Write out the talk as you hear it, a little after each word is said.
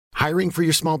Hiring for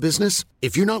your small business?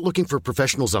 If you're not looking for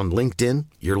professionals on LinkedIn,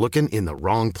 you're looking in the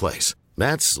wrong place.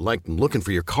 That's like looking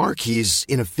for your car keys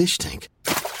in a fish tank.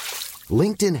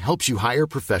 LinkedIn helps you hire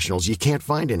professionals you can't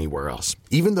find anywhere else,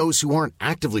 even those who aren't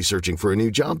actively searching for a new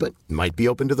job but might be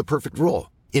open to the perfect role.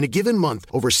 In a given month,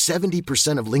 over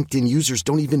 70% of LinkedIn users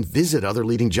don't even visit other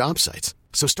leading job sites.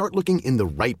 So start looking in the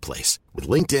right place. With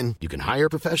LinkedIn, you can hire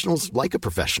professionals like a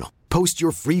professional. Post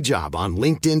your free job on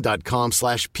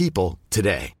linkedin.com/people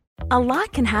today. A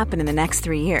lot can happen in the next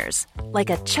 3 years. Like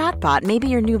a chatbot may be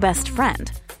your new best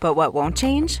friend. But what won't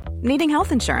change? Needing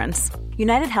health insurance.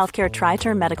 United Healthcare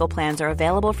Tri-Term Medical Plans are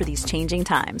available for these changing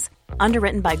times.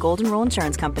 Underwritten by Golden Rule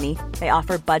Insurance Company, they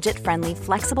offer budget-friendly,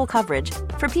 flexible coverage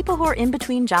for people who are in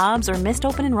between jobs or missed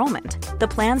open enrollment. The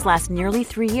plans last nearly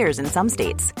 3 years in some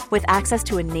states, with access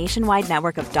to a nationwide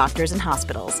network of doctors and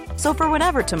hospitals. So for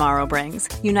whatever tomorrow brings,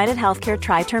 United Healthcare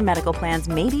Tri-Term Medical Plans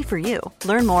may be for you.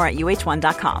 Learn more at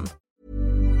uh1.com.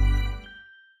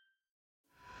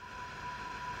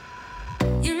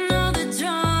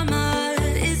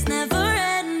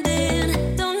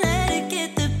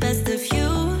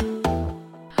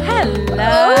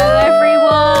 Hello,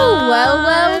 everyone. Well.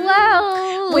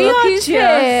 We are Look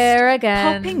here just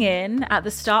again. popping in at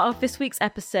the start of this week's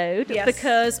episode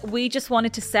because we just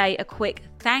wanted to say a quick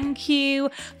thank you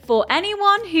for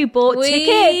anyone who bought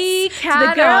tickets to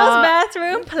the Girls'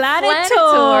 Bathroom Planet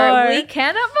Tour. We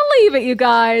cannot believe it, you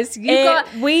guys.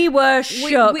 We were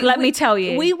shook, let me tell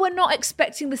you. We were not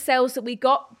expecting the sales that we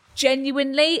got.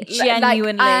 Genuinely.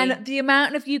 And the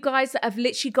amount of you guys that have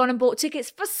literally gone and bought tickets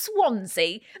for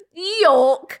Swansea,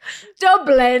 York,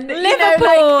 Dublin,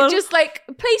 Liverpool, just like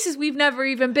places we've never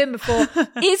even been before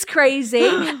is crazy.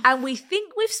 And we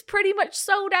think we've pretty much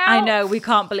sold out. I know, we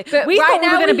can't believe But we right thought we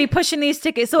now were going to be pushing these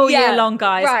tickets all year long,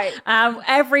 guys. Right.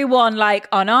 Everyone, like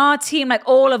on our team, like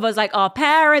all of us, like our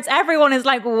parents, everyone is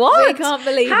like, what? We can't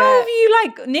believe How it. have you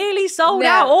like nearly sold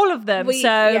out all of them? We it's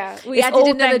added all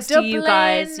another thanks Dublin, to you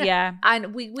guys. Yeah.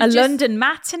 And we a just, London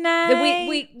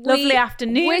matinee. Lovely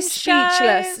afternoon. We're show.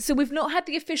 speechless. So we've not had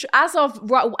the official, as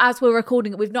we're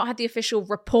recording it, we've not had the official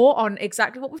report on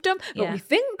exactly what we've done, but we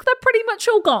think they're pretty much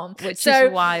all gone. Which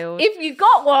is wild. If you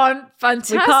got one,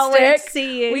 fantastic. We can't wait to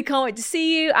see you. We can't wait to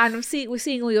see you. And we're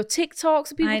seeing all your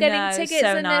TikToks of people getting tickets, so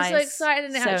and nice. they're so excited.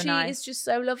 And it So actually nice. is just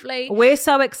so lovely. We're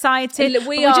so excited.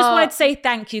 We just wanted to say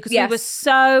thank you because we were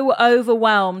so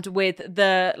overwhelmed with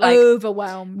the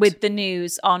with the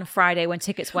news on Friday when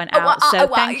tickets went out. So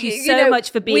thank you so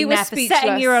much for being there, for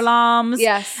setting your alarms.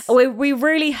 Yes. We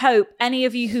really hope any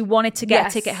of you who wanted to get a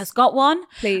ticket has got one.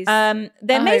 Please.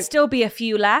 There may still be a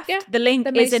few left. Yeah, the link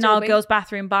there may is in still our be. Girls'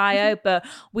 Bathroom bio, but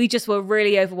we just were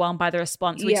really overwhelmed by the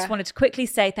response. We just wanted to quickly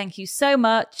say thank you so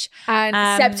much. And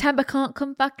September can't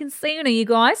come back and sooner, you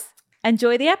guys.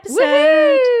 Enjoy the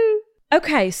episode. Woo!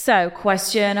 Okay, so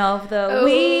question of the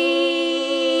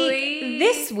week.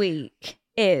 This week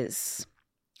is...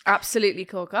 Absolutely,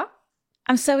 Corker.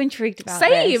 I'm so intrigued about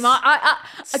Same. this.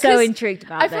 So intrigued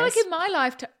about this. I feel like in my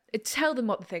life, tell them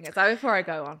what the thing is before I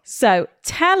go on. So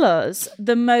tell us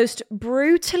the most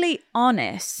brutally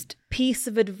honest piece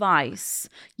of advice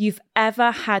you've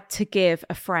ever had to give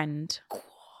a friend.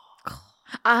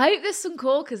 I hope there's some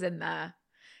corkers in there.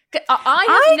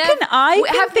 I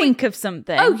can think of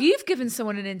something. Oh, you've given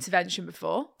someone an intervention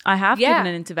before. I have given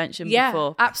an intervention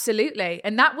before. Absolutely.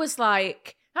 And that was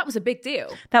a big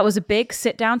deal. That was a big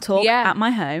sit-down talk at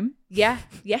my home. Yeah.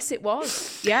 Yes, it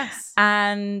was. Yes.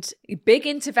 And big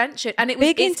intervention. And it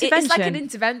was it's like an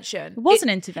intervention. It was an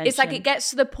intervention. It's like it gets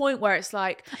to the point where it's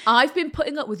like, I've been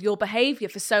putting up with your behavior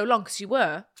for so long because you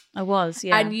were. I was,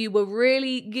 yeah. And you were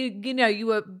really, you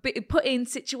were put in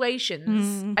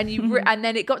situations and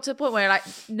then it got to the point where you're like,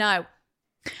 no.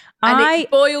 And it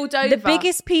boiled over. The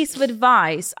biggest piece of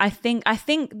advice, I think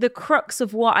the crux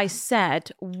of what I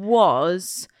said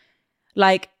was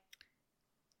like,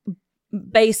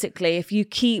 basically, if you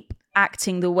keep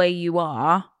acting the way you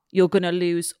are, you're going to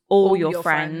lose all your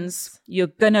friends. You're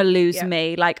going to lose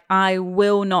me. Like, I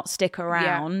will not stick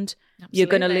around. You're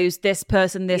going to lose this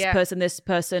person, this person, this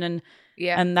person. And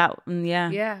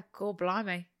Yeah, God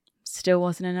blimey. Still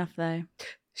wasn't enough though.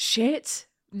 Shit.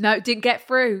 No, didn't get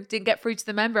through. Didn't get through to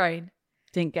the membrane.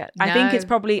 Didn't get. No. I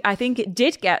think it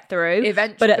did get through.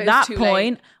 Eventually, but at it was that too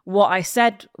point, late. what I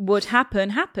said would happen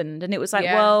happened, and it was like,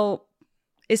 well,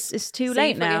 it's too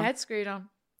late you've got now. your head screwed on.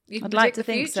 You can I'd like predict to the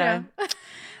think future. so.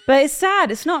 But it's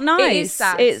sad. It's not nice. It is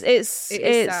sad. It's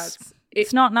sad.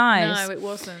 it's not nice. No, it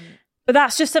wasn't. But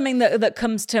that's just something that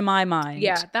comes to my mind.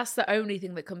 Yeah, that's the only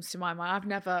thing that comes to my mind. I've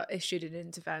never issued an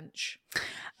intervention.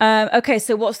 Okay,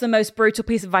 so what's the most brutal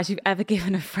piece of advice you've ever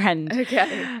given a friend?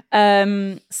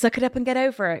 Okay. Suck it up and get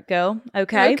over it, girl.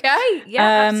 Okay? Okay,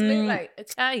 yeah, absolutely.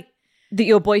 Okay. That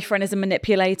your boyfriend is a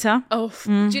manipulator. Oh,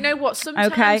 do you know what?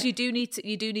 Sometimes you do need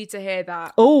to hear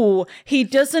that. Oh, he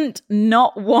doesn't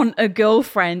not want a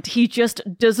girlfriend. He just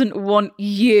doesn't want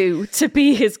you to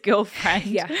be his girlfriend.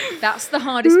 Yeah, that's the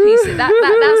hardest piece. That's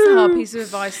the hard piece of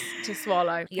advice to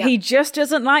swallow. Yeah. He just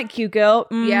doesn't like you, girl.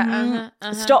 Mm-hmm. Yeah.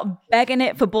 Stop begging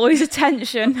it for boys'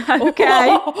 attention. Okay. Okay.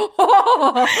 I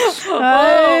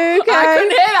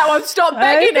couldn't hear that one. Stop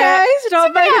begging it.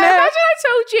 Stop begging it. Imagine I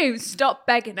told you, stop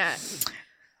begging it.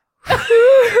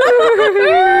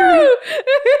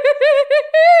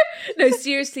 No,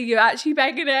 seriously, you're actually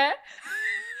begging it.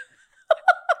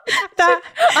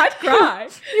 I'd cry.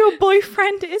 Your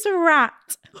boyfriend is a rat.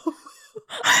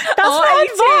 That's not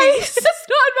advice. That's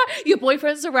not advice. Your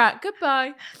boyfriend's a rat.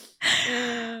 Goodbye.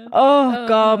 Oh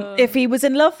God. If he was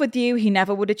in love with you, he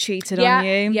never would have cheated on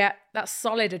you. Yeah, that's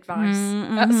solid advice.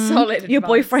 That's solid advice. Your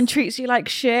boyfriend treats you like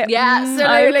shit. Yeah,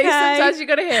 absolutely. Okay. Sometimes you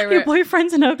got to hear it. Your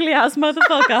boyfriend's an ugly ass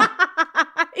motherfucker.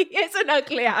 He is an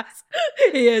ugly ass.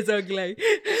 He is ugly.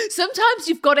 Sometimes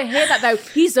you've got to hear that though.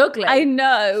 He's ugly. I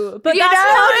know, but you that's know?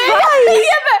 not right.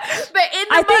 Yeah, but in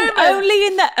the I moment, think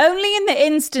only in the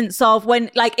instance of when,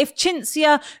 like, if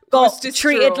Cinzia got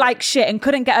treated like shit and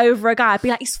couldn't get over a guy, I'd be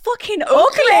like, he's fucking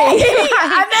ugly. And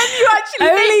then you actually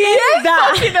only think he is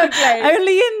that, fucking ugly.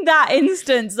 Only in that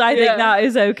instance, I think that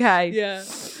is okay. Yeah.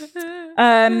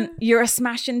 You're a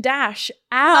smash and dash.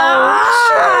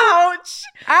 Ouch. Ouch.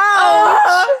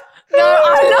 Ouch. No,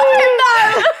 I love him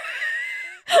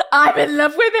though. I'm in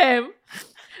love with him.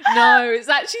 No, it's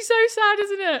actually so sad,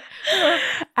 isn't it?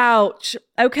 Ouch.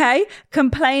 Okay.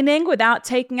 Complaining without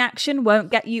taking action won't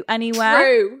get you anywhere.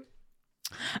 True.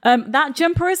 That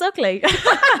jumper is ugly.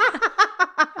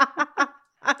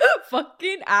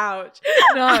 Fucking ouch.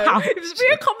 No. Ouch. If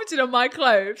Sophia commented on my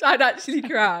clothes, I'd actually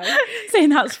cry. Saying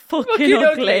that's fucking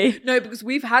ugly. No, because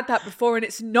we've had that before and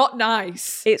it's not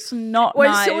nice. It's not when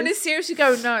nice. When someone is seriously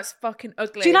going, no, it's fucking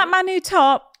ugly. Do you like my new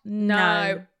top?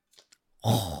 No.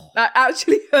 That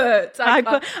actually hurts.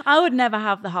 I would never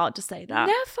have the heart to say that.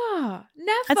 Never.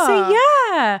 I'd say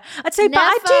yeah. I'd say, never. But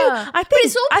I do. I think but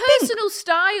it's all personal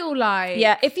style, like.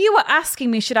 Yeah. If you were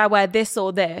asking me, should I wear this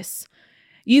or this?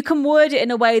 You can word it in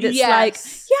a way that's like,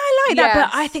 yeah, I like that, but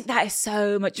I think that is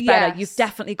so much better. Yes. You've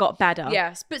definitely got better.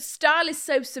 Yes, but style is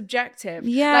so subjective.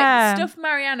 Yeah. Like stuff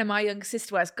Mariana, my younger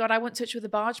sister, wears, God, I won't touch with a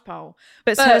barge pole.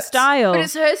 But it's her style. But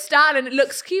it's her style and it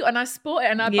looks cute and I sport it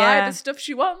and I buy the stuff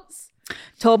she wants.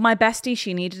 Told my bestie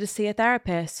she needed to see a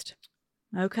therapist.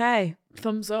 Okay.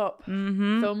 Thumbs up.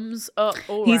 Mm-hmm. Thumbs up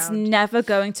all He's round. never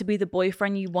going to be the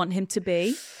boyfriend you want him to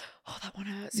be. Oh, that one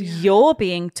hurts. Yeah. You're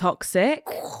being toxic.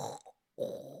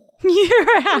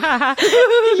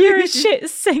 You're a shit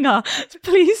singer.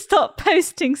 Please stop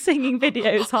posting singing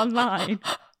videos online.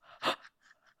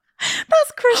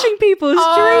 That's crushing people's dreams.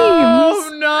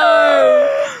 Oh no!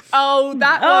 Oh,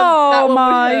 that one. Oh that one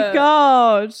my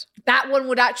God! That one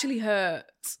would actually hurt.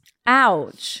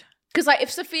 Ouch! Because like, if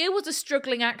Sophia was a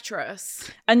struggling actress,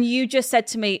 and you just said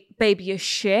to me, "Baby, you're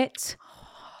shit."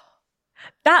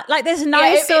 That there's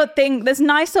nicer there's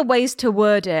nicer ways to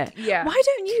word it. Yeah. Why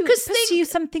don't you pursue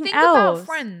something think else? Think about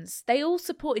Friends. They all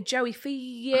supported Joey for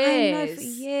years. I know, for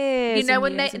years. You know,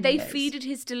 when they feeded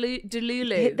his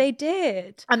Delulu. They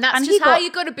did. And that's just how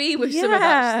you got to be with some of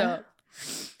that stuff.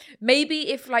 Maybe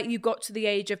if you got to the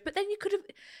age of, but then you could have,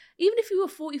 even if you were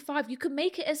 45, you could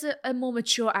make it as a more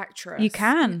mature actress. You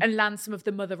can. And land some of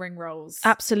the mothering roles.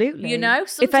 Absolutely. You know?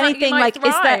 If anything,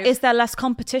 is there less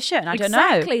competition? I don't know.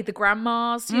 Exactly. The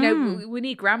grandmas, you know, we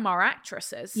need grandma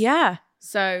actresses. Yeah.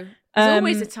 So there's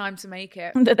always a time to make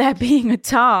it. That they're being a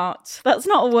tart. That's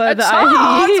not a word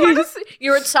I use.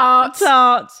 You're a tart.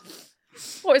 Tart.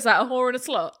 What is that, a whore and a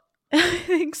slut? I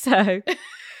think so.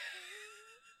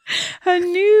 Her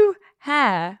new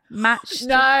hair matched.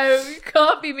 No, you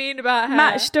can't be mean about hair.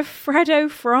 Matched a Freddo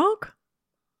frog.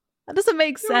 That doesn't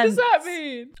make sense. What does that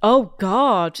mean? Oh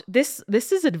God, this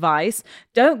is advice.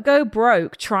 Don't go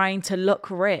broke trying to look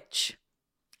rich.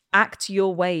 Act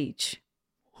your wage.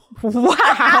 Wow.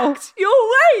 Act your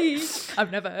wage.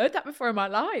 I've never heard that before in my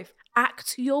life.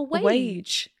 Act your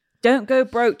wage. Don't go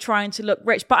broke trying to look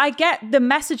rich. But I get the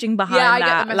messaging behind that. Yeah,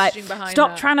 I get the messaging behind that.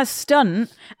 Stop trying to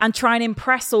stunt and try and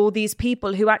impress all these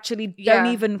people who actually don't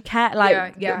even care.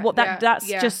 That's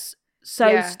just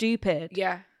so stupid.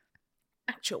 Yeah.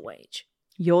 Act your wage.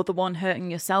 You're the one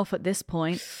hurting yourself at this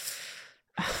point.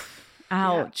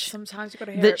 ouch. Yeah, sometimes you got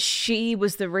to hear that it. she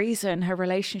was the reason her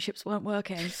relationships weren't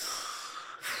working.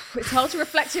 It's hard to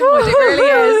reflect inward, it really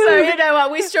is. So you know what,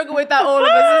 we struggle with that, all of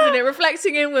us, isn't it?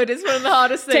 Reflecting inward is one of the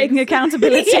hardest things. Taking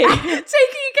accountability. Taking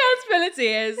accountability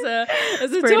is a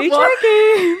pretty tough one.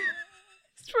 tricky.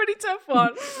 It's a pretty tough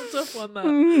one. It's a tough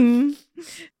one,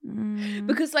 that.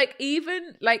 Because like,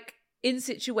 even like in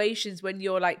situations when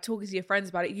you're like talking to your friends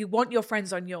about it, you want your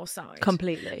friends on your side.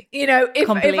 Completely. You know, if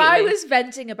I was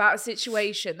venting about a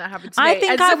situation that happened to me, I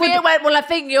think and I Sophia would... went, well, I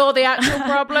think you're the actual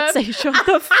problem. Say, shut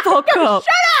the fuck up.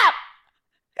 Shut up!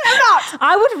 I'm not.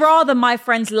 I would rather my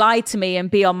friends lie to me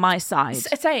and be on my side.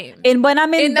 Same. When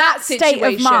I'm in that state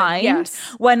of mind, yes.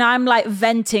 when I'm like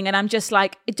venting and I'm just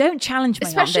like, don't challenge me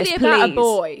especially on this, about please. A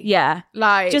boy. Yeah.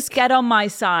 Like, just get on my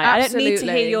side. Absolutely. I don't need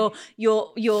to hear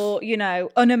your you know,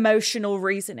 unemotional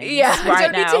reasonings. Yeah, right I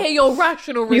don't need to hear your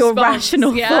rational response. Your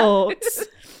rational thoughts.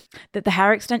 That the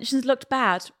hair extensions looked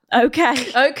bad. Okay,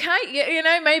 you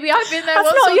know, maybe I've been there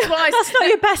once or twice. That's not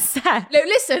your best set. No,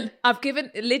 listen, I've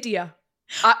given Lydia.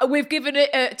 We've given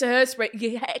it to her spray.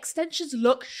 Your hair extensions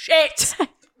look shit. Take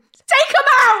them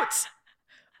out.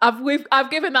 I've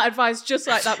given that advice just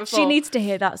like that before. She needs to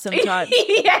hear that sometimes.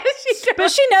 Yes, she does.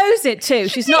 But she knows it too.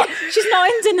 She's not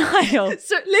in denial.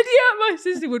 So Lydia, my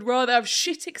sister, would rather have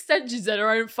shit extensions at her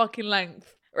own fucking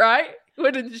length, right?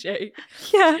 Wouldn't she?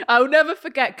 Yeah. I'll never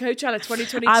forget Coachella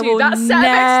 2022. I will that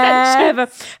set of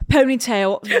extensions.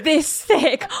 Ponytail this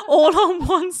thick, all on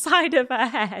one side of her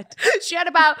head. She had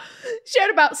about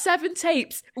 7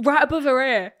 tapes right above her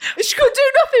ear. She could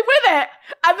do nothing with it.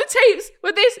 And the tapes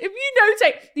were this. If you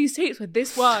notate, these tapes were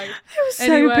this wide. It was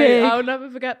anyway, so big. I'll never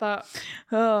forget that.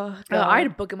 Oh, God. I had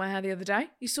a bug in my hair the other day.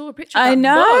 You saw a picture of I that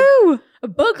know. bug. A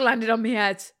bug landed on my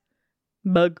head.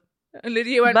 Bug. And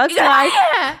Lydia went, Bug's life.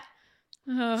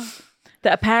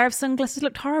 That a pair of sunglasses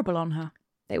looked horrible on her.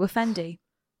 They were Fendi.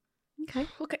 Okay.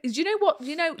 Do you know what? Do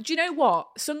you know what?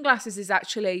 Sunglasses is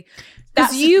actually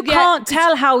because you can't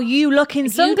tell how you look in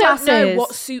sunglasses. You don't know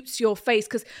what suits your face,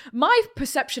 because my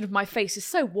perception of my face is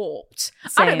so warped.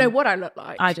 Same. I don't know what I look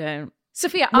like. I don't.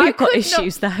 Sophia, We've got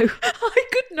issues though. I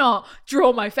could not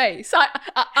draw my face.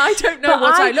 I don't know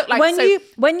what I look like.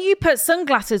 When you put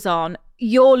sunglasses on,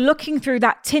 you're looking through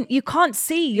that tint. You can't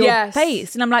see your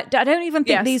face. And I'm like, I don't even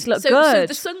think these look good.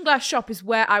 So the sunglass shop is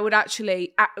where I would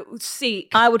actually seek.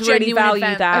 I would really value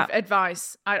that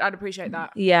advice. I'd appreciate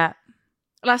that. Yeah.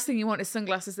 Last thing you want is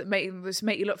sunglasses that make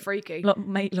you look freaky.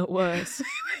 Make you look worse.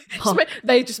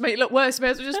 They just make you look worse. May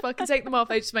as well just fucking take them off.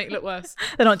 They just make you look worse.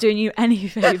 They're not doing you any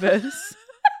favours.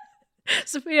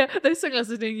 Sophia, those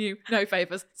sunglasses are doing you no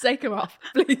favours. Take them off,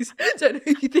 please. Don't know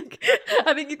who you think.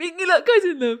 I think you think you look good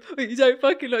in them, but you don't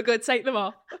fucking look good. Take them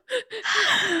off.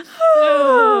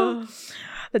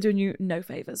 They're doing you no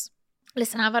favours.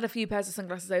 Listen, I've had a few pairs of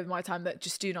sunglasses over my time that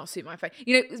just do not suit my face.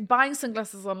 You know, buying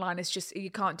sunglasses online is just,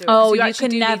 you can't do it. Oh, you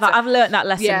can never. I've learned that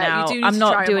lesson now. I'm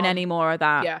not doing any more of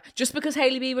that. Yeah. Just because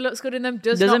Hailey Bieber looks good in them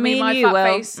doesn't mean my fat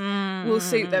face will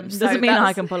suit them. Doesn't mean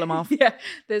I can pull them off. Yeah.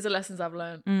 Those are lessons I've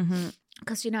learned.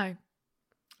 Because, you know,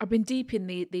 I've been deep in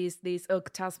these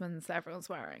Ugg Tasmans that everyone's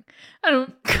wearing.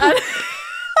 And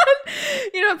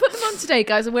you know, I put them on today,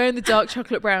 guys. I'm wearing the dark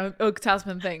chocolate brown Ugg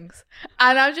Tasman things.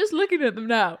 And I'm just looking at them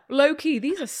now. Low key,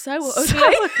 these are so ugly.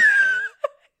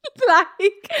 Like,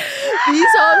 these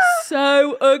are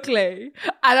so ugly.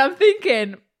 And I'm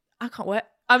thinking, I can't wear.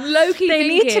 I'm low-key They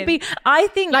thinking, need to be, I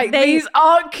think like, these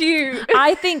aren't cute.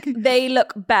 I think they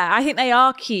look better. I think they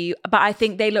are cute, but I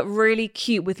think they look really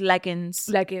cute with leggings.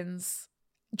 Leggings.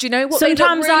 Do you know what?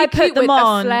 Sometimes they look really I put cute them with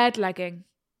on. A flared legging.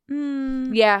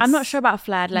 Yes. I'm not sure about a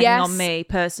flared legging on me,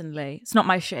 personally. It's not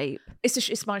my shape.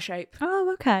 It's my shape.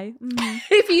 Oh, okay.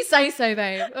 If you say so,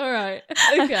 babe. All right.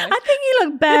 Okay. I think you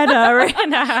look better. Well,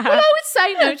 I would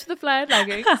say no to the flared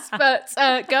leggings, but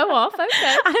go off. Okay.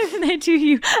 I don't think they do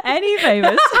you any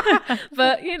favours.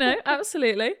 But, you know,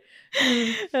 absolutely.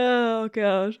 Oh,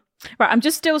 God. Right, I'm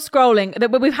just still scrolling.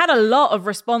 We've had a lot of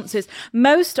responses.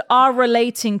 Most are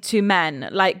relating to men,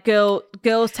 like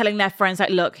girls telling their friends,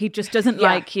 like, look, he just doesn't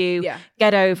like you. Yeah.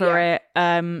 Get over it.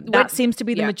 That seems to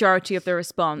be the majority of the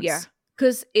response. Yeah,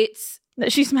 because it's...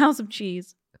 that she smells of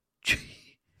cheese.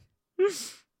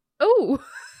 Oh.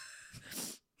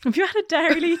 Have you had a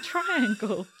Dairy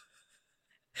Triangle?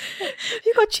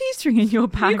 You got cheese string in your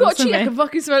bag. You got cheese. I can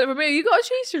fucking smell it from here. You got a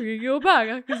cheese string in your bag.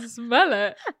 I can smell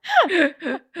it.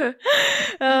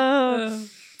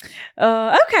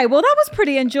 Okay, well, that was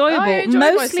pretty enjoyable.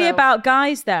 Mostly myself. About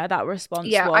guys there, that response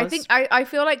was. I think I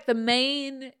feel like the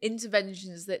main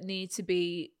interventions that need to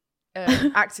be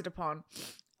acted upon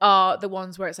are the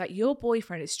ones where it's like your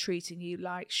boyfriend is treating you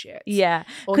like shit. Yeah.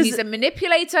 Or he's a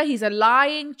manipulator, he's a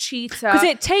lying cheater. Because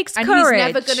it takes courage. And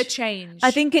he's never going to change.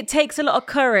 I think it takes a lot of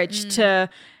courage to...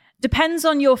 Depends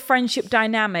on your friendship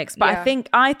dynamics, but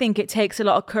I think it takes a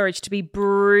lot of courage to be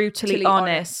brutally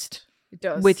honest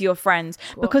with your friends.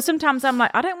 Because sometimes I'm like,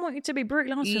 I don't want you to be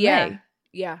brutally honest with me.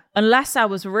 Yeah. Unless I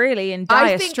was really in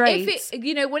dire straits. If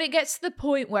it, when it gets to the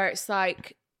point where it's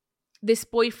like, this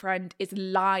boyfriend is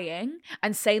lying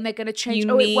and saying they're going to change,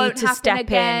 it won't happen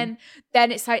again,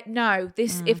 then it's like, no,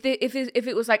 this if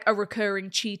it was like a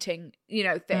recurring cheating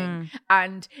thing,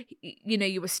 and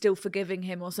you were still forgiving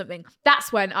him or something,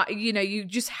 that's when you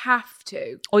just have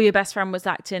to. Or your best friend was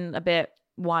acting a bit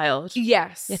wild.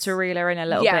 Yes. You had to reel her in a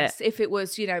little bit. Yes, if it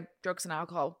was drugs and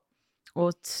alcohol.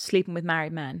 Or sleeping with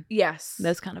married men. Yes.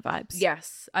 Those kind of vibes.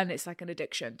 Yes. And it's like an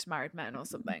addiction to married men or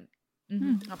something.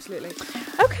 Mm-hmm. Absolutely.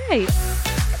 Okay.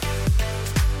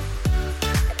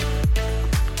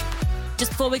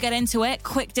 Just before we get into it,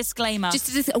 quick disclaimer.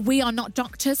 We are not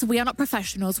doctors. We are not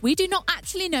professionals. We do not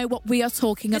actually know what we are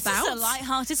talking about. This is a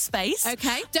light-hearted space.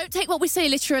 Okay. Don't take what we say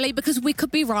literally because we could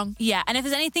be wrong. Yeah. And if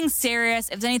there's anything serious,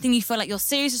 if there's anything you feel like you're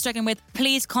seriously struggling with,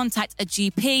 please contact a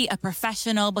GP, a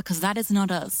professional, because that is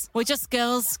not us. We're just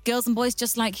girls and boys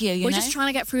just like you, We're just trying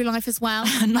to get through life as well.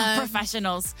 Not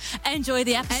professionals. Enjoy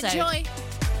the episode. Enjoy.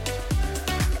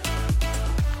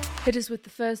 Hit us with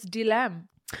the first dilemma.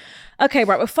 Okay,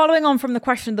 right. We're following on from the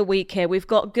question of the week here. We've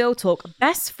got Girl Talk.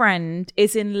 Best friend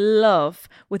is in love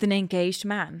with an engaged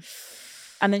man.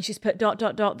 And then she's put ...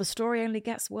 The story only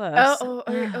gets worse.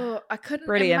 I couldn't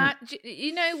Brilliant. imagine.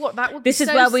 You know what? That would be This is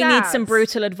so where we sad. need some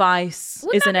brutal advice,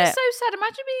 Wouldn't isn't that it? be so sad?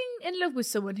 Imagine being in love with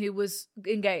someone who was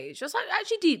engaged. That's like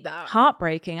actually deep that.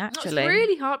 Heartbreaking, That's actually.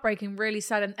 really heartbreaking, really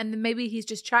sad. And then maybe he's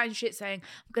just chatting shit saying,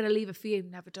 I'm going to leave her for you.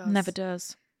 Never does. Never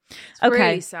does. It's Okay,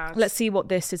 really sad. let's see what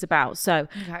this is about. So,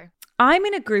 Okay. I'm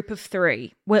in a group of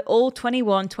 3. We're all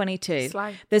 21, 22.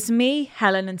 Slay. There's me,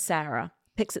 Helen, and Sarah.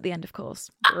 Pics at the end, of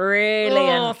course.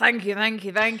 Brilliant. Oh, thank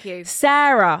you.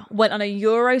 Sarah went on a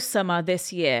Euro summer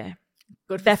this year.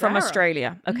 Good for They're from Sarah.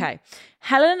 Australia. Okay.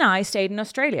 Helen and I stayed in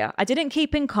Australia. I didn't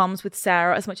keep in comms with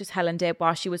Sarah as much as Helen did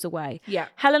while she was away. Yeah.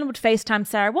 Helen would FaceTime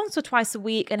Sarah once or twice a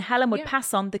week, and Helen would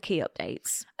pass on the key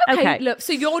updates. Okay, look,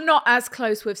 so you're not as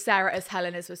close with Sarah as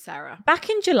Helen is with Sarah. Back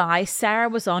in July, Sarah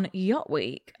was on Yacht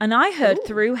Week, and I heard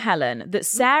through Helen that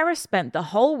Sarah spent the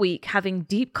whole week having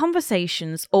deep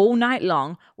conversations all night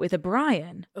long with a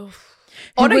Brian.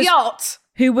 On a yacht.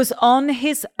 Who was on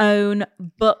his own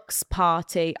bucks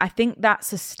party. I think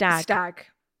that's a stag.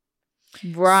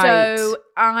 Right. So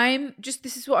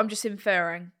this is what I'm just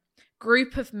inferring.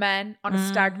 Group of men on a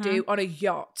stag do on a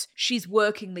yacht. She's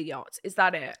working the yacht. Is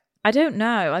that it? I don't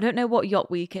know. I don't know what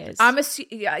Yacht Week is.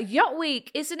 Yacht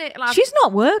Week, isn't it? Like She's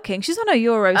not working. She's on a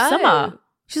Euro summer.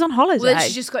 She's on holiday. Well, then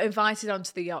she just got invited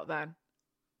onto the yacht then.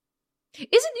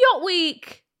 Isn't Yacht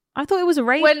Week? I thought it was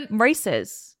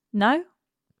races. No?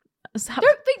 I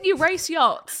don't think you race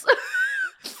yachts.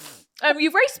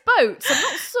 You race boats. I'm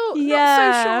not so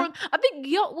sure. I think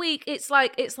Yacht Week. It's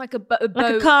like a boat,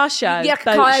 like a car show. Yeah,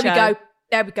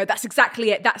 There we go. That's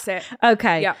exactly it. That's it.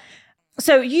 Okay. Yeah.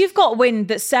 So you've got wind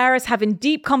that Sarah's having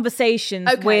deep conversations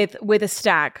with a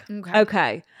stag.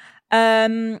 Okay.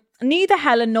 Neither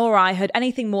Helen nor I heard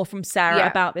anything more from Sarah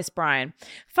about this Brian.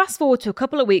 Fast forward to a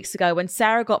couple of weeks ago when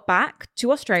Sarah got back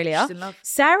to Australia. She's in love.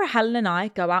 Sarah, Helen and I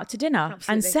go out to dinner.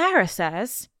 Absolutely. And Sarah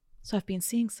says, so I've been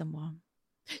seeing someone.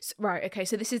 Right. Okay.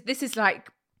 So this is like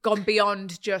gone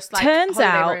beyond just like Turns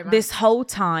holiday out romance. this whole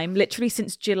time, literally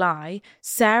since July,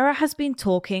 Sarah has been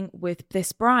talking with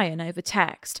this Brian over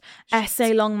text,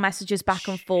 essay-long messages back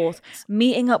and forth,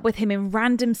 meeting up with him in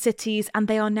random cities, and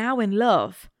they are now in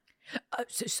love.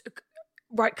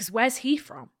 Right, because where's he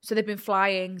from? So they've been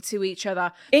flying to each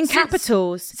other In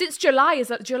capitals. since July. Is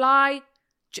that July?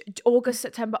 August,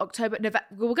 September, October, November.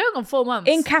 We're going on 4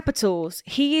 months. In capitals.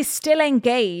 He is still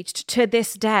engaged to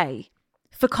this day.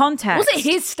 For context. Was it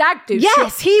his stag do?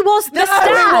 Yes, he was the stag.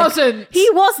 No, he wasn't. He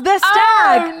was the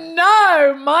stag. Oh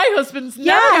no, my husband's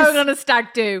never going on a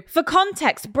stag do. For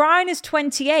context, Brian is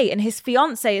 28 and his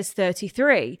fiance is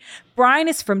 33. Brian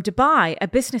is from Dubai, a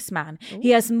businessman. Ooh. He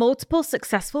has multiple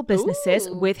successful businesses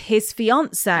with his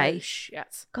fiance. Oh,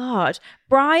 shit. God.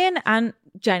 Brian and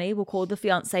Jenny, we'll call the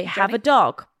fiance, have a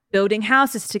dog, building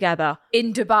houses together.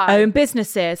 In Dubai. Own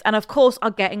businesses, and of course are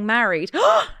getting married.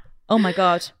 Oh my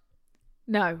God.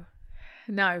 No.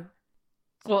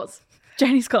 What?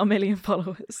 Jenny's got 1 million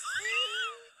followers.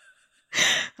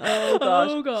 Oh God.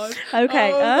 Oh God.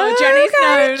 Okay. Oh, Jenny's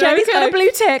known. Jenny's got a blue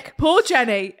tick. Poor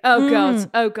Jenny. Oh God.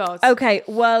 Oh God. Okay.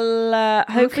 Well,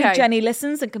 hopefully Okay. Jenny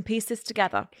listens and can piece this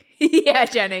together. Yeah,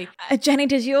 Jenny. Jenny,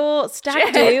 does your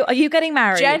stag do? Are you getting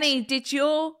married? Jenny, did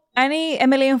your Any a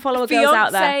million follower girls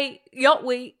out there? fiance yacht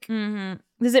week?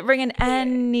 Does it ring in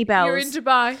any bells? You're in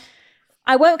Dubai.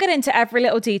 I won't get into every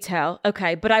little detail,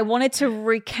 okay, but I wanted to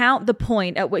recount the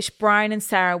point at which Brian and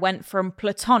Sarah went from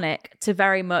platonic to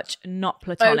very much not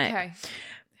platonic. Okay.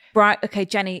 Okay,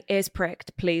 Jenny, ears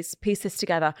pricked, please. Piece this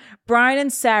together. Brian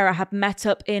and Sarah had met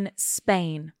up in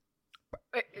Spain.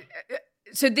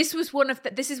 So this was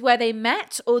this is where they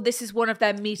met, or this is one of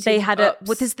their meetings? They had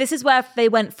this is where they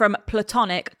went from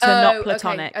platonic to not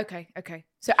platonic. Okay.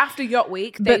 So after yacht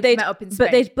week, they met up in Spain.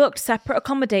 But they'd booked separate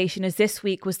accommodation, as this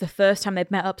week was the first time they'd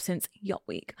met up since yacht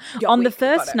week. The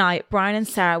first night, Brian and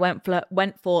Sarah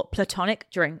went for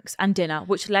platonic drinks and dinner,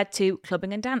 which led to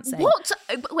clubbing and dancing. What?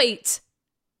 Wait.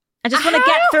 I just want to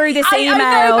get through this email. I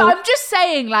know, but I'm just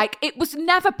saying, like, it was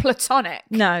never platonic.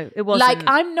 No, it wasn't. Like,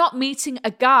 I'm not meeting a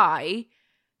guy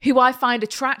who I find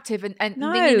attractive and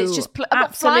no, thinking it's just I'm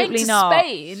not flying to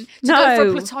Spain to go for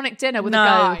a platonic dinner with a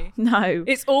guy. No.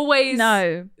 It's always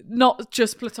not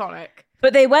just platonic.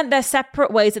 But they went their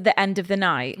separate ways at the end of the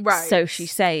night. Right. So she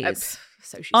says.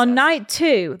 So she On says. night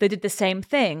 2, they did the same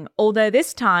thing, although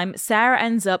this time Sarah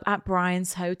ends up at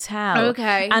Brian's hotel.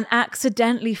 Okay. And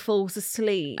accidentally falls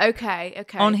asleep. Okay.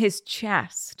 On his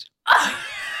chest.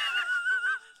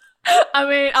 I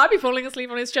mean, I'd be falling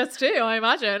asleep on his chest too, I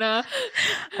imagine.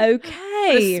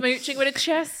 Okay. The smooching with a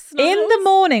chest. In the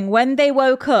morning, when they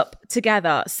woke up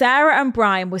together, Sarah and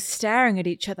Brian were staring at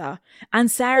each other.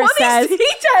 And Sarah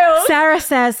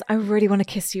says, I really want to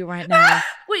kiss you right now.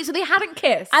 Wait, so they hadn't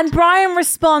kissed? And Brian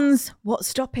responds, what's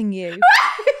stopping you?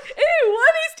 Ew, what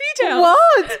are these details?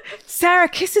 What? Sarah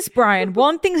kisses Brian.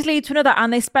 One thing leads to another,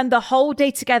 and they spend the whole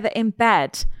day together in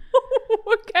bed.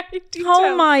 Okay, details.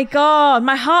 Oh my God.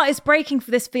 My heart is breaking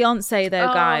for this fiance though,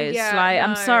 guys. Yeah,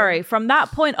 I'm sorry. From that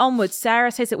point onwards,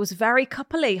 Sarah says it was very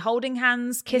coupley, holding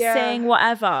hands, kissing,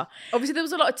 whatever. Obviously, there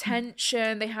was a lot of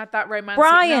tension. They had that romantic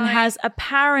Brian night. has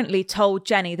apparently told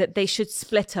Jenny that they should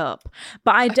split up,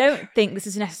 but I don't think this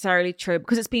is necessarily true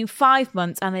because it's been 5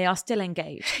 months and they are still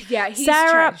engaged. Yeah, he's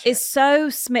Sarah treasured. is so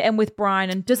smitten with Brian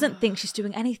and doesn't think she's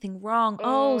doing anything wrong.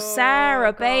 Oh,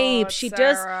 Sarah, babe, God, she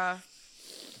Sarah. does.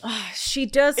 She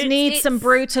does need some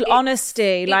brutal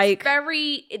honesty.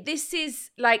 This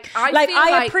is like,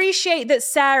 I appreciate that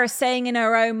Sarah's saying in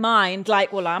her own mind,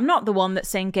 like, well, I'm not the one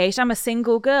that's engaged. I'm a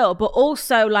single girl. But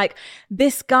also, like,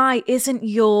 this guy isn't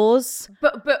yours.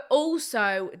 But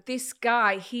also, this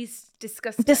guy, he's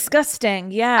disgusting.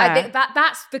 Disgusting, yeah.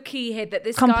 That's the key here, that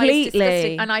this Completely. guy is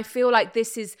disgusting. And I feel like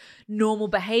this is normal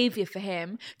behavior for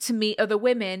him to meet other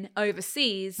women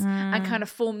overseas and kind of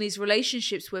form these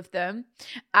relationships with them.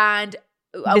 And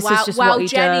while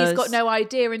Jenny's got no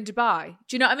idea in Dubai.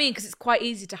 Do you know what I mean? Because it's quite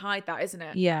easy to hide that, isn't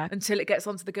it? Yeah. Until it gets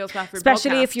onto the Girls Bathroom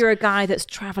Especially podcast. if you're a guy that's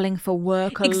traveling for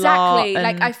work a lot. Exactly. and-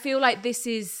 Like, I feel like this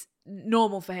is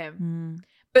normal for him.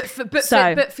 But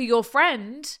for your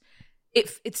friend,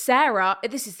 if it's Sarah,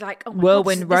 this is like, oh my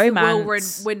Whirlwind God,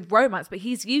 romance. Whirlwind romance. But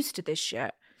he's used to this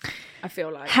shit, I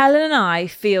feel like. Helen and I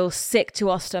feel sick to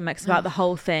our stomachs about the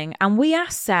whole thing. And we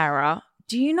asked Sarah,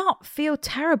 do you not feel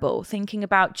terrible thinking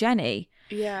about Jenny?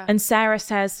 Yeah. And Sarah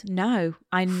says, no,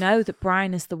 I know that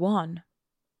Brian is the one.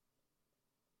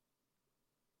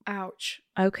 Ouch.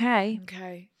 Okay.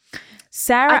 I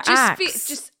Sarah just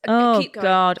acts. feel, keep going.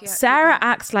 God. Yeah, Sarah keep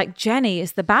going. acts like Jenny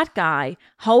is the bad guy,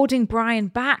 holding Brian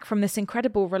back from this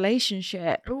incredible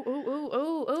relationship.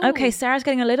 Ooh. Okay, Sarah's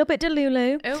getting a little bit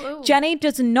delulu. Ooh. Jenny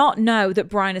does not know that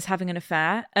Brian is having an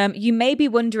affair. You may be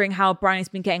wondering how Brian's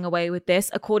been getting away with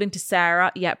this. According to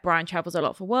Sarah, Brian travels a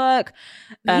lot for work.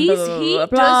 He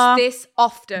does this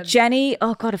often. Jenny,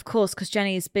 oh God, of course, because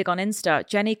Jenny is big on Insta.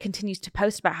 Jenny continues to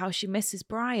post about how she misses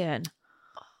Brian.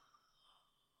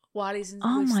 While he's in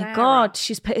Oh with my Sarah. God,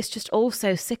 it's just all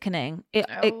so sickening.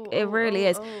 It really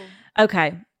is.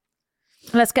 Okay,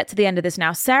 let's get to the end of this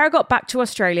now. Sarah got back to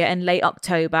Australia in late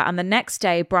October, and the next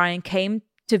day Brian came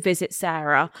to visit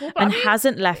Sarah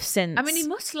hasn't left since. I mean, he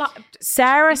must like...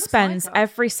 Sarah spends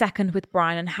every second with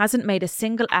Brian and hasn't made a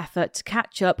single effort to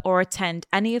catch up or attend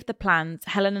any of the plans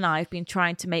Helen and I have been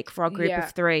trying to make for our group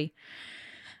of 3.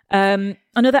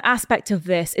 Another aspect of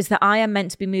this is that I am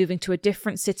meant to be moving to a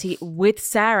different city with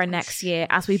Sarah next year,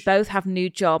 as we both have new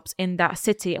jobs in that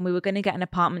city and we were going to get an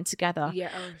apartment together.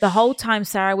 The whole time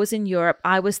Sarah was in Europe,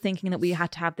 I was thinking that we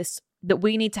had to have this that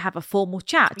we need to have a formal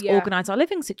chat to organise our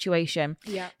living situation.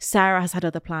 Yeah. Sarah has had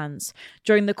other plans.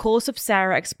 During the course of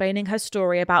Sarah explaining her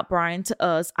story about Brian to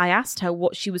us, I asked her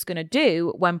what she was going to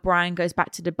do when Brian goes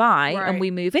back to Dubai and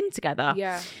we move in together.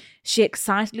 Yeah. She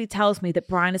excitedly tells me that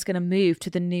Brian is going to move to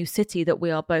the new city that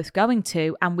we are both going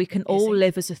to, and we can all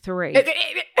live as a 3.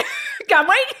 Can't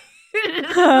wait.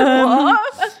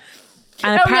 What?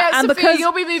 And Sophia, because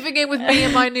you'll be moving in with me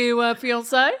and my new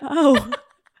fiance.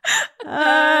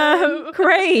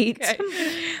 Great. Okay.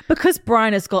 Because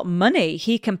Brian has got money,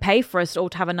 he can pay for us all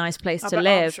to have a nice place to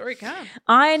live. I'm sure he can.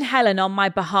 I and Helen, on my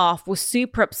behalf, were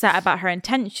super upset about her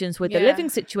intentions with the living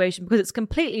situation because it's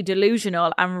completely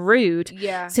delusional and rude.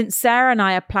 Yeah. Since Sarah and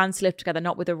I have planned to live together,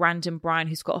 not with a random Brian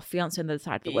who's got a fiance on the other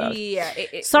side of the world. Yeah.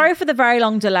 Sorry for the very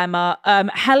long dilemma.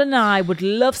 Helen and I would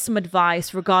love some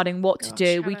advice regarding what to do.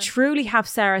 Helen. We truly have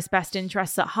Sarah's best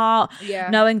interests at heart,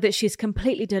 knowing that she's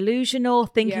completely delusional,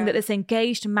 thinking that this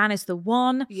engaged man is the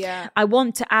one. Yeah. I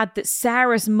want to add that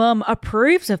Sarah's mum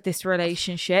approves of this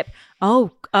relationship.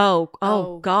 Oh,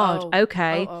 God.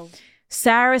 Okay.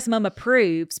 Sarah's mum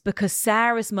approves because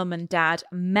Sarah's mum and dad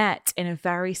met in a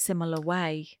very similar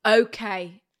way.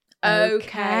 Okay. So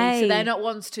they're not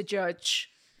ones to judge.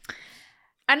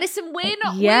 And listen, we're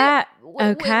not. Yeah.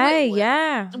 We're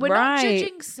not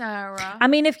judging Sarah. I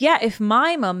mean, if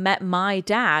my mum met my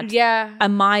dad,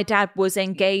 and my dad was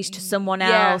engaged to someone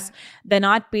else, then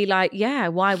I'd be like,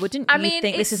 why wouldn't you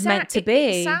think this is meant to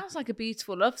be? It sounds like a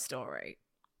beautiful love story.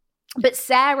 But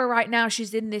Sarah, right now,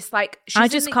 she's in this I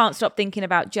can't stop thinking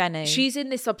about Jenny. She's in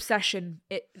this obsession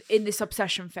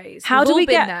phase. How do we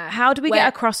get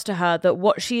across to her that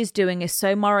what she is doing is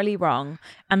so morally wrong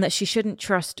and that she shouldn't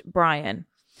trust Brian?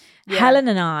 Yeah. Helen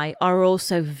and I are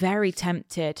also very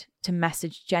tempted to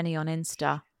message Jenny on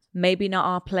Insta. Maybe not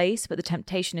our place, but the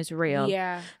temptation is real.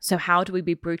 Yeah. So how do we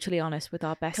be brutally honest with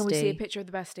our bestie? Can we see a picture of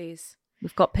the besties?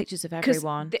 We've got pictures of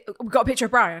everyone. We've got a picture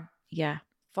of Brian. Yeah.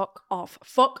 Fuck off.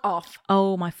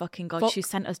 Oh my fucking God. She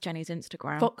sent us Jenny's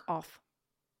Instagram. Fuck off.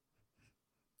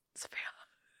 Sophia.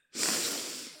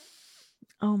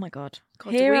 Oh my God.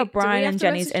 Here are Brian and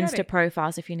Jenny's Insta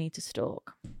profiles if you need to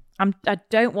stalk. I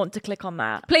don't want to click on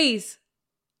that. Please.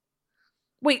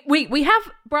 Wait, we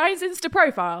have Brian's Insta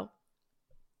profile.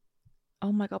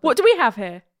 Oh my God. What do we have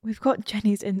here? We've got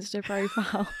Jenny's Insta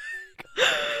profile.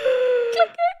 Click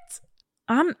it.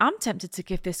 I'm tempted to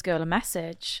give this girl a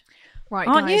message. Right,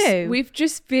 Aren't guys, you? We've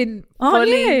just been Aren't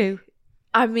you?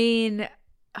 I mean,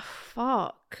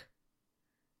 fuck.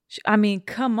 I mean,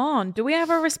 come on. Do we have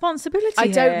a responsibility I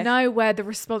here? don't know where the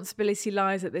responsibility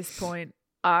lies at this point.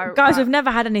 Guys, we've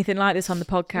never had anything like this on the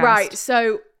podcast. Right,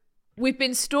 so we've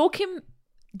been stalking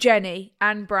Jenny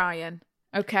and Brian.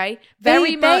 Okay,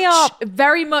 very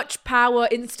much power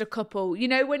Insta couple. You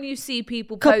know when you see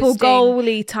people couple posting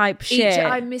goalie type shit.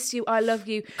 I miss you, I love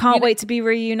you. Can't wait to be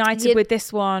reunited with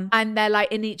this one. And they're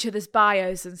like in each other's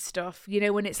bios and stuff. You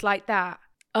know when it's like that.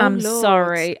 I'm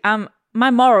sorry.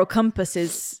 My moral compass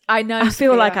is. I know. I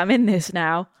feel like I'm in this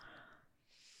now.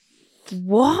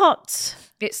 What?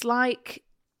 It's like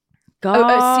God.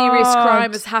 A serious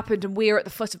crime has happened and we're at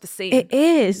the foot of the scene. It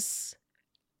is.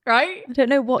 Right? I don't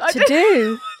know what to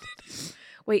do.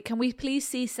 Wait, can we please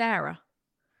see Sarah?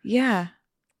 Yeah.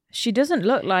 She doesn't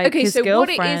look like his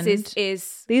girlfriend. What it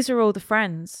is... These are all the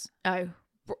friends. Oh.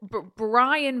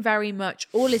 Brian very much,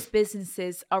 all his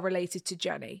businesses are related to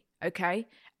Jenny, okay?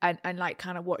 And like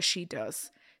kind of what she does.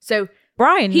 So...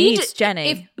 Brian needs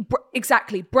Jenny.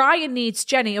 Exactly. Brian needs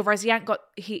Jenny, otherwise he ain't got...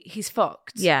 He's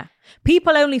fucked. Yeah.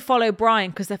 People only follow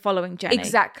Brian because they're following Jenny.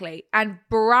 Exactly. And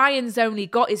Brian's only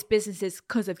got his businesses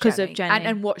because of Jenny.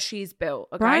 And what she's built.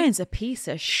 Okay? Brian's a piece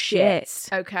of shit.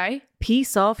 Okay?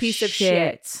 Piece of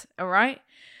shit. All right?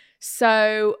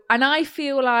 So, and I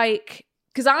feel like...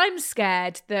 Because I'm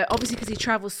scared that, obviously because he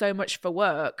travels so much for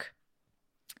work,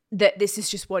 that this is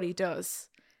just what he does.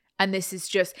 And this is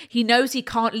just, he knows he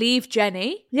can't leave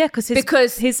Jenny. Yeah,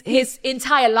 because his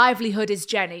entire livelihood is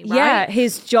Jenny, right? Yeah,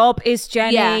 his job is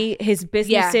Jenny. Yeah. His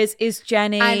businesses is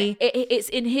Jenny. And it's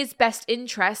in his best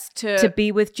interest to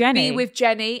be with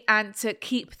Jenny. And to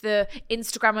keep the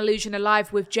Instagram illusion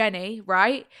alive with Jenny,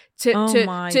 right?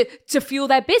 To fuel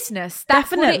their business. That's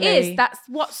Definitely. What it is. That's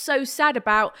what's so sad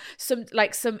about some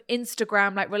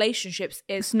Instagram relationships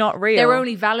is it's not real. They're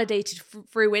only validated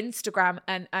through Instagram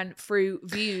and through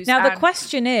views. Now the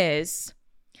question is,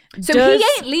 so he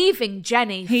ain't leaving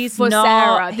Jenny for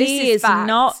Sarah. He is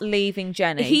not leaving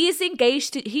Jenny. He is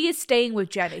engaged. He is staying with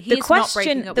Jenny. The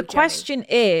question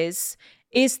is,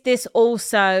 is this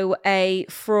also a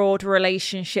fraud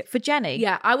relationship for Jenny?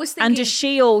 Yeah, I was thinking. And does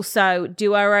she also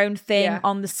do her own thing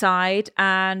on the side,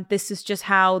 and this is just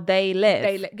how they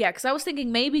live? Because I was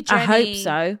thinking maybe Jenny I hope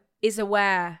so. is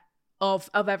aware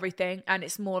of everything, and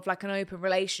it's more of like an open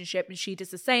relationship, and she does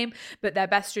the same, but their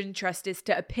best interest is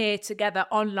to appear together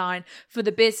online for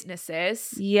the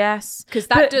businesses. Yes, because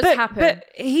that does happen. But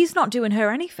he's not doing her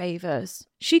any favors.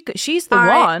 She's the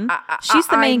one. She's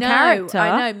the main character.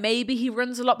 I know. Maybe he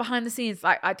runs a lot behind the scenes.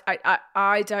 Like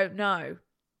I don't know.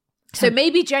 So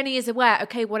maybe Jenny is aware,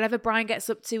 okay, whatever Brian gets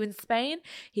up to in Spain,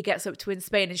 he gets up to in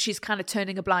Spain, and she's kind of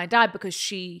turning a blind eye because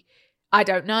I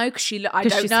don't know, because she's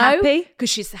happy. Because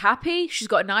she's happy. She's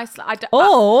got a nice...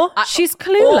 she's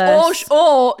clueless.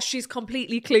 Or she's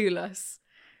completely clueless.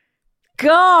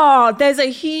 God, there's a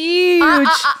huge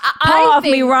part of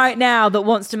me right now that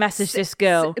wants to message this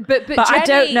girl. But Jenny, I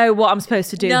don't know what I'm supposed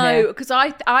to do here. No, because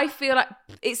I feel like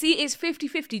it's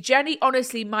 50-50. Jenny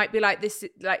honestly might be like this,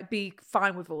 like be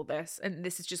fine with all this, and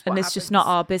this is just what happens. It's just not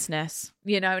our business.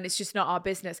 You know, and it's just not our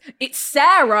business. It's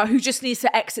Sarah who just needs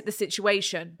to exit the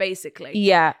situation, basically.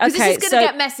 Yeah, okay. Because this is going to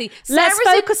get messy. Let's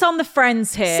focus on the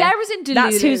friends here. Sarah's in Delulu.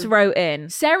 That's who's wrote in.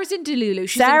 Sarah's in Delulu.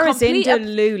 Sarah's in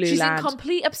Delulu. She's in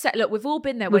complete upset. Look, we've all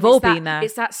been there. We've all been there.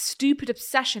 It's that stupid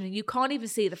obsession, and you can't even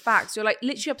see the facts. You're like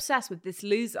literally obsessed with this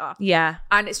loser. Yeah.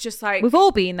 And it's just like... We've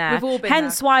all been there. We've all been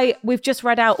Hence there. why we've just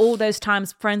read out all those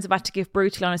times friends have had to give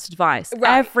brutally honest advice.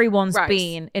 Right. Everyone's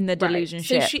been in the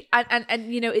delusionship. So she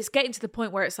and you know, it's getting to the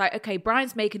point where it's like, okay,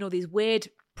 Brian's making all these weird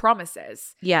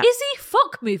promises. Yeah. Is he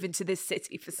fuck moving to this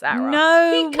city for Sarah?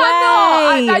 No he way.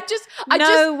 cannot. I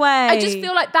just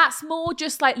feel like that's more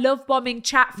just like love bombing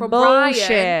chat from Bullshit.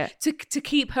 Brian to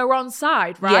keep her on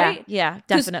side, right? Yeah,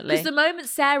 definitely. Because the moment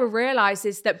Sarah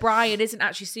realizes that Brian isn't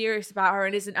actually serious about her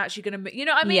and isn't actually going to, you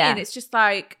know what I mean? Yeah. It's just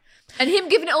like, and him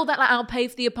giving it all that, like, I'll pay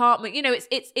for the apartment. You know,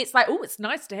 it's like, oh, it's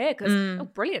nice to hear because, oh,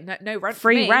 brilliant, no rent,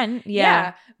 free for me. rent,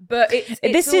 yeah. But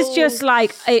this is just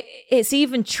like it's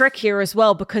even trickier as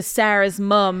well because Sarah's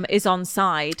mum is on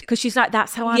side because she's like,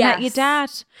 that's how I met your dad.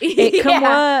 It can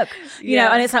work, you know.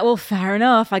 And it's like, well, fair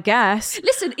enough, I guess.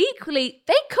 Listen, equally,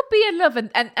 they could be in love,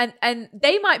 and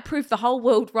they might prove the whole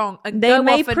world wrong. And they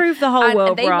may prove the whole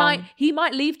world wrong. He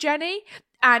might leave Jenny.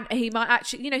 And he might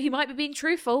actually, you know, he might be being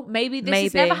truthful. Maybe this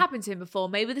has never happened to him before.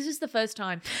 Maybe this is the first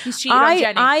time he's cheated on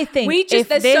Jenny. I think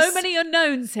there's so many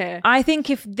unknowns here. I think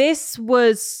if this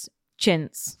was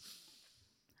Chintz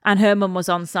and her mum was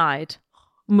on side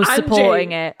and was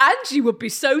supporting it, Angie would be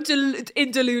so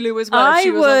in Delulu as well. If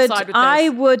she was on side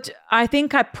with this. I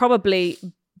think I'd probably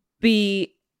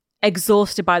be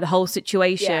exhausted by the whole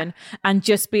situation and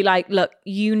just be like, look,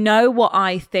 you know what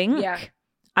I think. Yeah.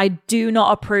 I do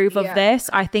not approve of this.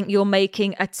 I think you're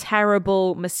making a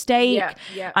terrible mistake.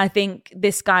 Yeah. I think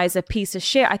this guy's a piece of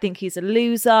shit. I think he's a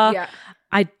loser. Yeah.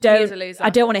 I don't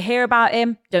want to hear about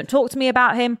him. Don't talk to me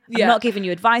about him. I'm not giving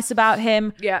you advice about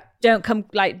him. Yeah. Don't come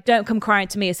crying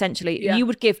to me, essentially. Yeah. You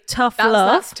would give tough love.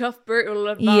 That's tough, brutal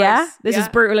advice. Yeah. This is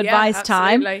brutal advice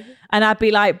time. And I'd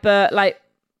be like, but like,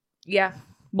 yeah.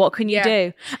 What can you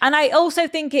do? And I also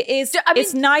think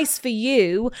it's nice for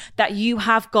you that you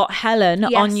have got Helen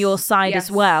on your side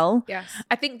as well. Yes.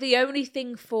 I think the only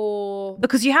thing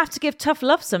because you have to give tough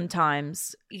love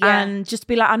sometimes and just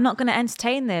be like, I'm not going to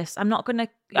entertain this. I'm not going to.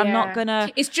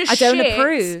 It's just I don't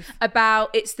approve about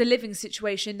it's the living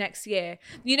situation next year.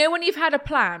 You know, when you've had a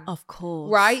plan, of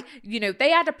course, right? You know,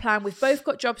 they had a plan. We've both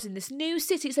got jobs in this new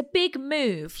city. It's a big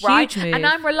move, right? Huge move. And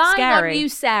I'm relying on you,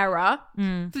 Sarah,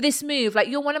 for this move. Like,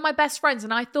 you're one of my best friends,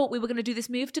 and I thought we were going to do this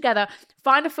move together,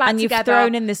 find a flat and together. And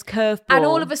you've thrown in this curveball, and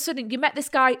all of a sudden, you met this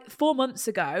guy 4 months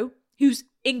ago who's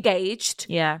engaged,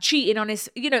 cheating on his,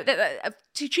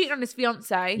 cheating on his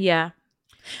fiance,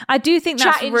 I do think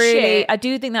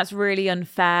that's really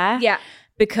unfair. Yeah.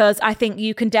 Because I think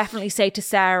you can definitely say to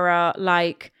Sarah,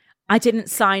 like, I didn't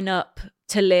sign up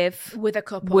to live with a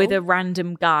couple, with a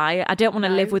random guy. I don't want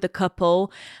to live with a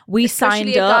couple. We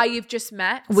Especially signed up. A guy you've just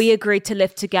met. We agreed to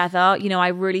live together. You know, I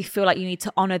really feel like you need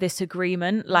to honor this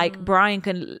agreement. Like, Brian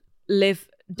can live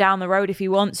down the road if he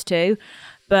wants to,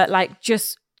 but like,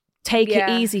 just take it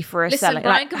easy for a second.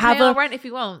 Brian can pay our rent if he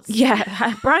wants.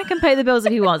 Yeah, Brian can pay the bills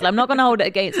if he wants. I'm not going to hold it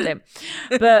against him.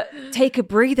 But take a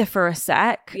breather for a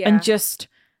sec and just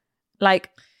like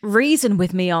reason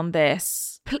with me on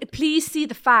this. Please see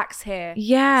the facts here.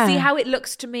 Yeah. See how it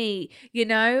looks to me, you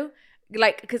know?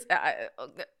 Like, because...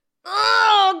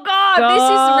 oh, God, this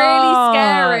is really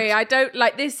scary. I don't...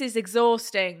 Like, this is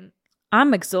exhausting.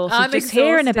 I'm exhausted just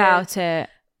hearing about it.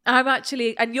 I'm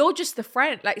actually... And you're just the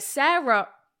friend. Like, Sarah...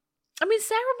 I mean,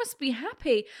 Sarah must be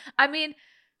happy. I mean,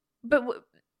 but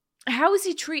How is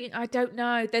he treating? I don't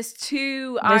know. There's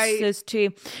two. There's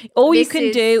two. All you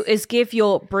can do is give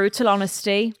your brutal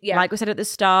honesty. Yeah. Like we said at the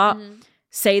start.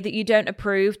 Say that you don't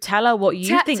approve. Tell her what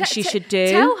you think she should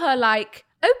do. Tell her like,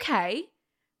 okay,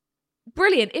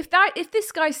 brilliant. If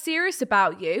this guy's serious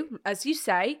about you, as you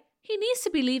say, he needs to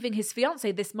be leaving his fiance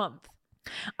this month.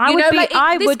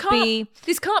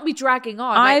 This can't be dragging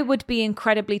on. I would be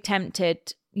incredibly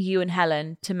tempted, you and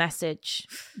Helen, to message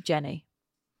Jenny.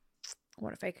 I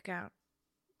want a fake account.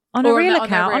 On a real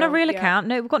account.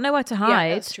 No, we've got nowhere to hide.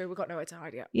 Yeah, that's true. We've got nowhere to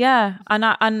hide. Yeah,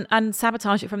 and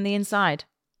sabotage it from the inside.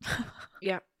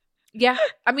 Yeah.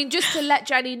 I mean, just to let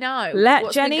Jenny know.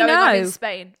 What's Jenny been going on in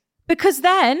Spain. Because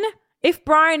then, if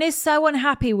Brian is so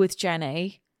unhappy with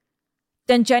Jenny,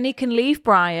 then Jenny can leave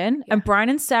Brian, and Brian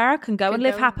and Sarah can go and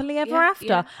live happily ever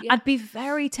after. Yeah. I'd be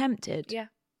very tempted. Yeah.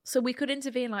 So we could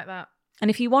intervene like that. And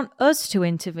if you want us to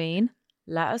intervene,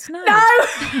 let us know. No.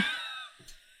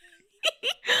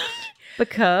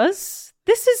 Because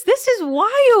this is wild.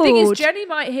 The thing is, Jenny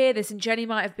might hear this, and Jenny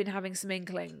might have been having some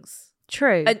inklings.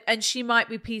 True. And she might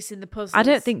be piecing the puzzles. I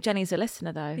don't think Jenny's a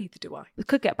listener, though. Neither do I. We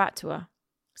could get back to her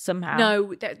somehow.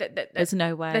 No, there's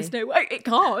no way. There's no way. It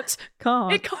can't.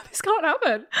 This can't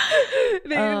happen.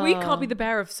 We can't be the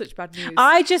bearer of such bad news.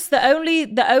 I'm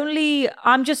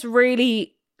just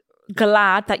really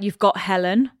glad that you've got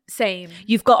Helen. Same.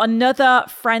 You've got another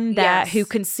friend there who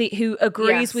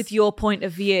agrees with your point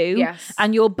of view. Yes.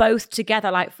 And you're both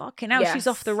together like, fucking hell, she's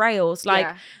off the rails.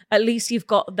 Like, at least you've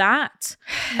got that.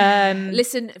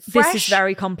 Listen, this is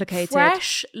very complicated.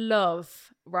 Fresh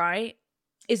love, right,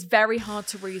 is very hard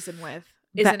to reason with,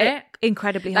 isn't it?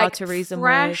 Incredibly hard to reason with.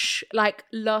 Fresh, like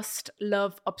lust,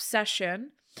 love,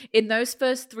 obsession. In those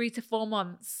first 3 to 4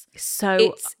 months,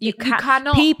 people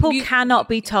cannot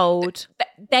be told.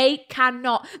 They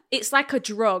cannot. It's like a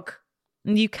drug.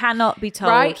 You cannot be told,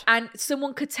 right? And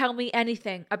someone could tell me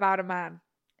anything about a man,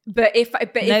 but if I'm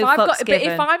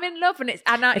in love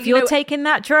if you're taking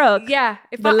that drug,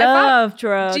 love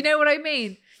drug, do you know what I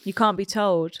mean? You can't be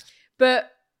told. But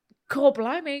God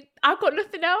blimey, I've got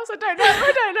nothing else. I don't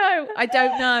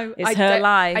know. It's her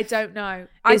life. I don't know.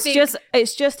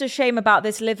 It's just a shame about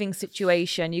this living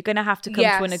situation. You're going to have to come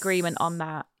to an agreement on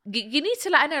that. You need to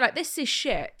let her know, like, this is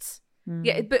shit.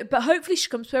 Yeah, but hopefully she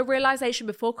comes to a realization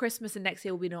before Christmas, and next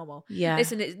year will be normal. Yeah.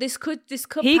 Listen, this could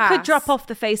he pass. could drop off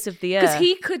the face of the earth.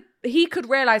 Because he could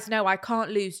realize, no, I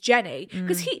can't lose Jenny.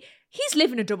 Because he's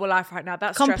living a double life right now.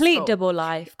 That's complete stressful. Double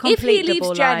life. If he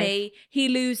leaves Jenny, he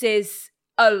loses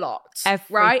a lot.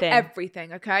 Right?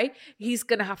 Everything, okay? He's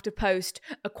going to have to post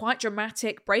a quite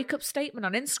dramatic breakup statement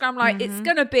on Instagram. Like, it's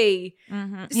going to be...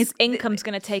 His income's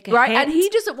going to take a hit. And he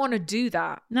doesn't want to do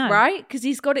that. No. Right? Because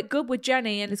he's got it good with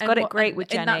Jenny. And he's got it great with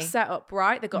Jenny. In that setup,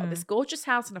 right? They've got this gorgeous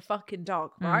house and a fucking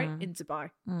dog, right? In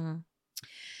Dubai.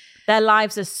 Their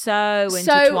lives are so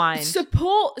intertwined.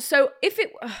 Support... So, if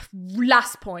it...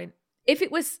 last point. If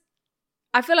it was...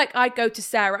 I feel like I'd go to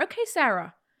Sarah. Okay,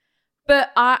 Sarah.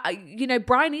 But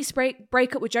Brian needs to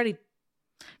break up with Jenny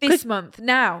this month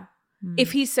now.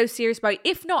 If he's so serious about it.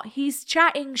 If not, he's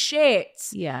chatting shit.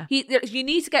 Yeah. You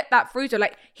need to get that through to,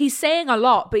 like, he's saying a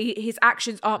lot, but his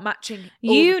actions aren't matching.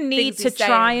 You need to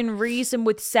try and reason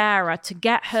with Sarah to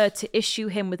get her to issue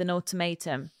him with an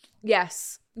ultimatum.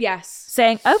 Yes.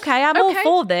 Saying, okay, I'm all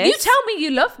for this. You tell me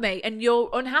you love me and you're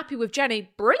unhappy with Jenny.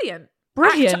 Brilliant.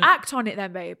 Act on it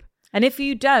then, babe. And if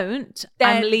you don't,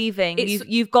 then I'm leaving.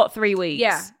 You've got 3 weeks.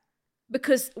 Yeah.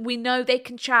 Because we know they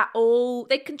can chat all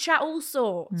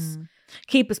sorts.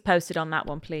 Keep us posted on that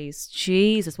one, please.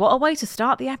 Jesus, what a way to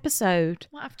start the episode.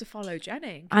 I might have to follow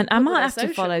Jenny. And I might have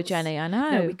to follow Jenny, I know.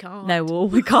 No, we can't. No, well,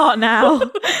 we can't now.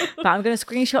 But I'm going to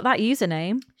screenshot that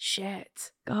username.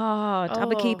 Shit. God, I'll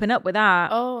be keeping up with that.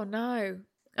 Oh, no,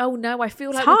 I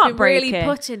feel like we've been really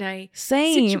put in a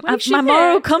situation. My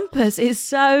moral compass is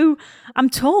so... I'm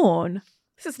torn.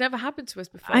 This has never happened to us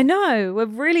before. I know. We're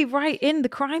really right in the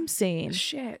crime scene.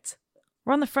 Shit.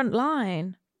 We're on the front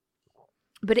line.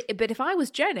 But if I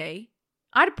was Jenny,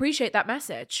 I'd appreciate that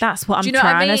message. That's what I'm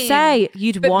trying to say.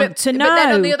 You'd want to know. But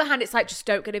then on the other hand, it's like, just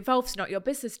don't get involved. It's not your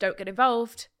business. Don't get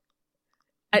involved.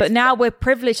 But now we're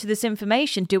privileged to this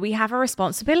information. Do we have a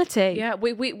responsibility? Yeah,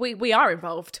 we are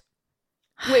involved.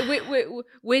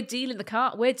 We're dealing the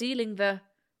card. We're dealing the...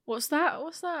 What's that?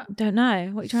 Don't know.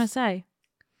 What are you trying to say?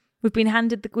 We've been dealt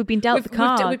the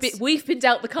cards. We've been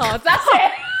dealt the cards. That's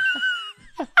it.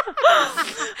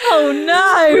 Oh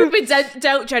no. We've been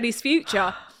dealt Jenny's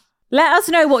future. Let us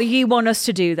know what you want us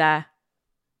to do there.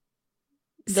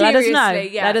 Seriously, let us know.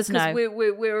 Yeah, let us know.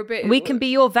 We're a bit... We can be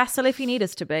your vessel if you need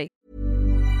us to be.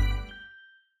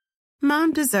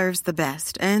 Mom deserves the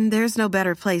best, and there's no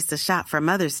better place to shop for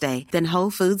Mother's Day than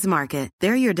Whole Foods Market.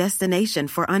 They're your destination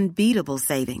for unbeatable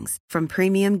savings, from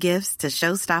premium gifts to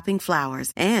show-stopping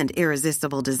flowers and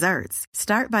irresistible desserts.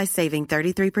 Start by saving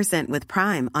 33% with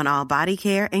Prime on all body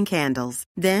care and candles.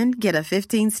 Then get a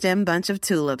 15-stem bunch of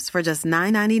tulips for just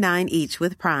 $9.99 each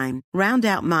with Prime. Round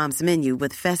out Mom's menu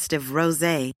with festive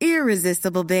rosé,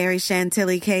 irresistible berry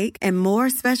chantilly cake, and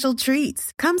more special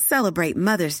treats. Come celebrate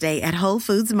Mother's Day at Whole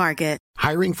Foods Market.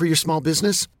 Hiring for your small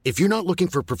business? If you're not looking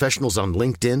for professionals on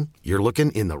LinkedIn, you're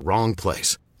looking in the wrong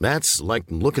place. That's like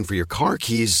looking for your car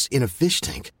keys in a fish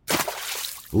tank.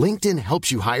 LinkedIn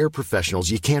helps you hire professionals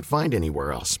you can't find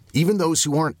anywhere else, even those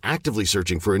who aren't actively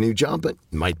searching for a new job but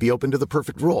might be open to the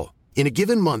perfect role. In a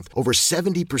given month, over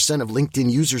 70% of LinkedIn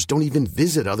users don't even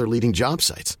visit other leading job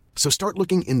sites. So start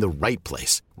looking in the right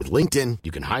place. With LinkedIn,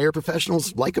 you can hire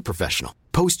professionals like a professional.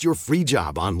 Post your free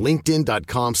job on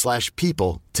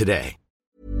linkedin.com/people today.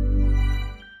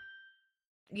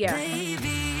 Yeah.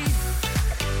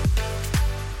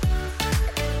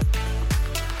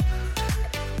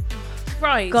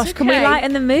 Right. Gosh, okay. can we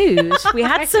lighten the mood? We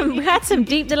had some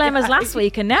deep dilemmas last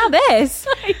week, and now this.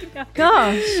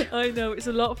 Gosh, I know, it's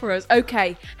a lot for us.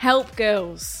 Okay, help,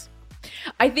 girls.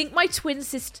 I think my twin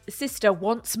sister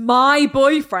wants my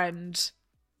boyfriend.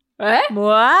 Eh?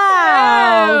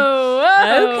 wow.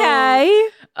 Oh. Okay.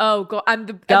 Oh god, and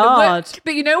the God.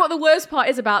 but you know what the worst part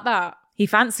is about that? He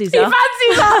fancies He her.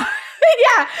 fancies her.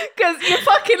 Yeah, because you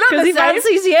fucking look the Because he same.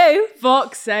 fancies you.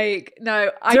 Fuck's sake,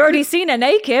 no! He's already seen her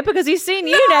naked because he's seen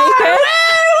you No! naked.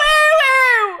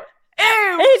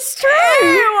 Ew! It's true.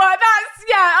 Ew!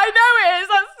 I know it is.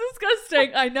 That's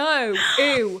disgusting. I know.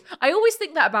 Ew! I always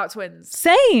think that about twins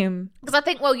Same. because I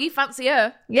think, well, you fancy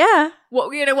her. Yeah. What,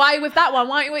 why are you with that one?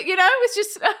 Why aren't you with, it's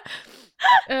just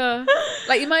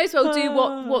like you might as well do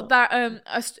what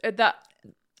that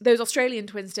those Australian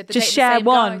twins did. Just share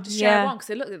one. Just share one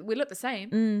because we look the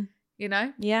same. You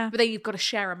know. Yeah. But then you've got to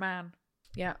share a man.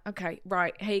 Yeah. Okay.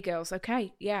 Right. Hey, girls.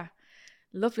 Okay. Yeah.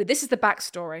 Lovely. This is the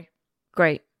backstory.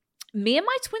 Great. Me and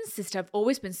my twin sister have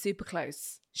always been super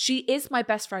close. She is my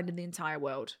best friend in the entire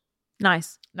world.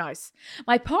 Nice.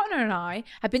 My partner and I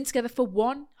have been together for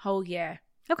 1 whole year.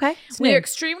 Okay. We're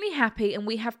extremely happy and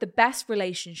we have the best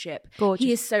relationship. Gorgeous.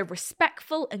 He is so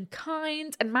respectful and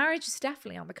kind, and marriage is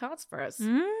definitely on the cards for us.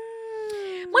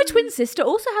 My twin sister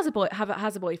also has a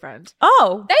boyfriend.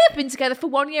 Oh. They have been together for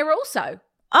 1 year also.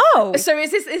 Oh. So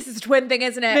this is a twin thing,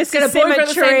 isn't it? This Get a is boyfriend at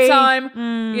the symmetry. same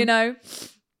time, you know.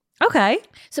 Okay.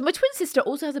 So my twin sister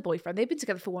also has a boyfriend. They've been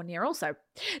together for 1 year also.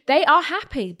 They are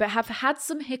happy, but have had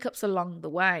some hiccups along the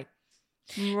way.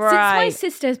 Right. Since my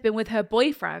sister has been with her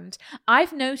boyfriend,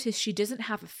 I've noticed she doesn't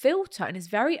have a filter and is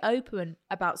very open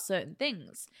about certain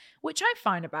things, which I'm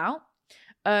fine about.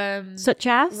 Such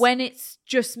as? When it's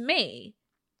just me,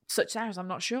 such as, I'm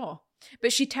not sure.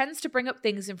 But she tends to bring up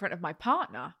things in front of my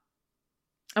partner.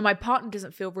 And my partner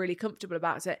doesn't feel really comfortable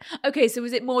about it. Okay, so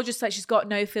is it more just like she's got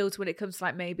no filter when it comes to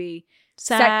like maybe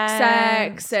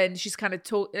sex and she's kind of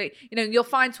you're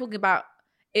fine talking about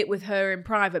it with her in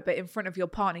private, but in front of your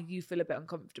partner, you feel a bit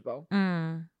uncomfortable.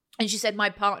 And she said my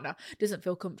partner doesn't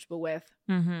feel comfortable with.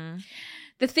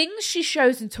 The things she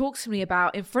shows and talks to me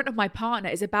about in front of my partner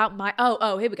is about my,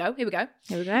 here we go.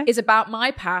 Is about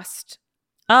my past.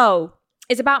 Oh.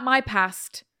 It's about my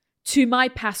past to my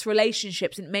past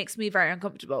relationships, and it makes me very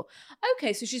uncomfortable.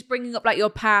 Okay, so she's bringing up like your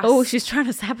past. Oh, she's trying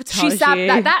to sabotage you. That's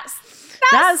sabotage.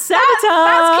 That's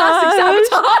classic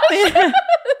sabotage,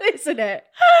 isn't it?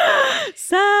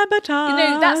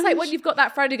 Sabotage. That's like when you've got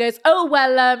that friend who goes, oh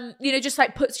well, just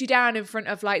like puts you down in front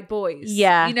of like boys.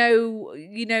 Yeah. You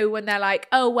know when they're like,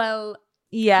 oh well.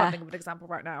 Yeah. I can't think of an example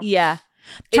right now. Yeah.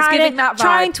 It's giving that vibe.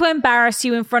 Trying to embarrass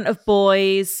you in front of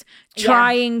boys,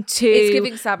 trying to it's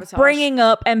giving sabotage. Bringing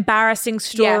up embarrassing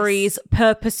stories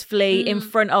purposefully in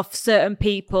front of certain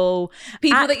people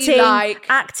that you like,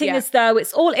 acting as though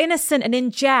it's all innocent and in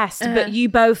jest, but you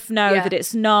both know that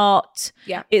it's not.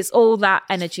 Yeah, it's all that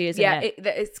energy, isn't it?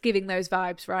 Yeah, it's giving those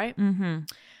vibes, right?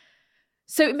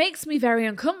 So it makes me very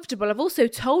uncomfortable. I've also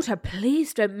told her,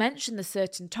 please don't mention the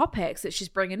certain topics that she's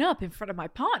bringing up in front of my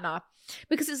partner,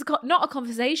 because it's not a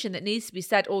conversation that needs to be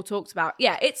said or talked about.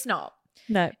 Yeah, it's not.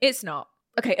 No. It's not.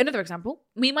 Okay, another example.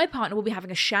 Me and my partner will be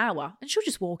having a shower and she'll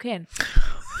just walk in.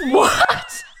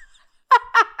 What?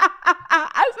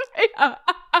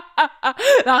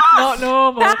 That's not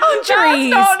normal.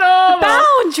 Boundaries. That's not normal.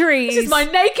 Boundaries. This is my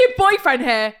naked boyfriend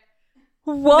here.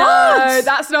 What? No,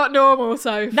 that's not normal,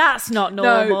 Soph. That's not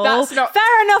normal. No, that's not.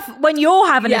 Fair enough when you're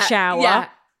having a shower. Yeah.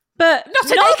 But not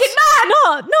a naked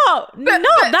man.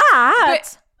 Not that.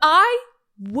 But I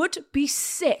would be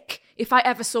sick if I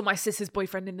ever saw my sister's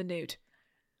boyfriend in the nude.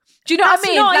 Do you know what I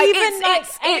mean? Not like, even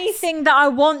it's anything that I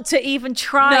want to even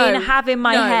try and have in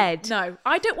my head. No,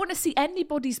 I don't want to see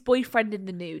anybody's boyfriend in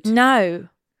the nude. No.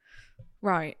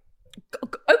 Right.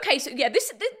 Okay, so yeah,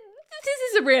 this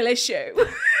is a real issue.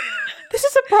 This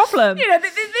is a problem. You know,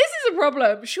 this is a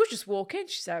problem. She'll just walk in,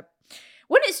 she said.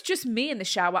 When it's just me in the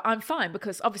shower, I'm fine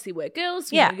because obviously we're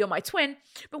girls. You know, you're my twin.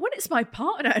 But when it's my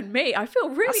partner and me, I feel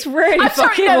really... That's really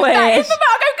fucking weird. Get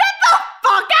the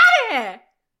fuck out of here!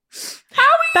 How are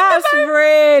you? That's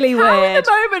really weird. How in the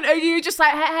moment are you just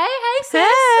like, hey, sis?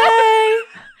 Hey,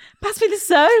 pass me the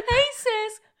soap. Hey,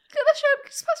 sis. Get the soap.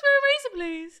 Just pass me a razor,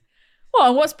 please. What?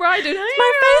 And what's Brian doing? It's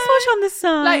my face wash on the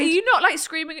side. Like, are you not like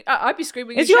screaming? I'd be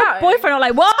screaming. Is your boyfriend not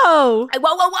like, whoa?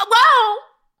 Whoa.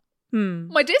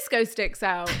 My disco sticks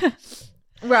out.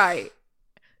 Right.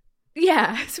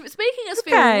 Yeah. So it's making us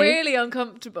feel really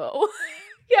uncomfortable.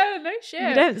 Yeah, no shit.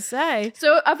 You don't say.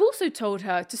 So I've also told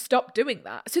her to stop doing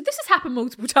that. So this has happened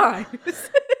multiple times. Do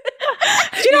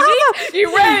you know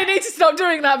you really need to stop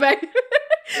doing that, babe.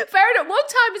 Fair enough. 1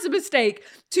 time is a mistake.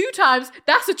 2 times,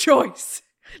 that's a choice.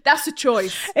 That's a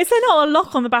choice. Is there not a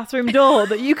lock on the bathroom door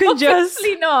that you can just...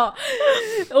 Obviously not.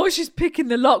 Or she's picking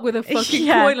the lock with a fucking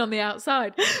coin on the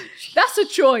outside. That's a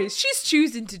choice. She's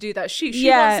choosing to do that. She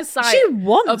wants a sight. She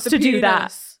wants to do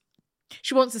that.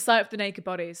 She wants a sight of the naked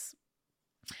bodies.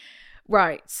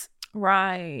 Right.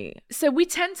 So we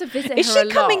tend to visit her a lot. Is she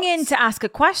coming in to ask a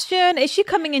question? Is she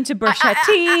coming in to brush her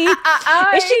teeth?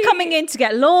 Is she coming in to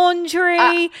get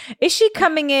laundry? Is she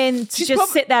coming in to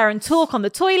just sit there and talk on the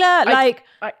toilet?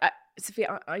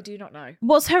 Sophia, I do not know.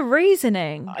 What's her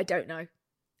reasoning? I don't know.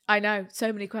 I know.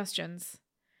 So many questions.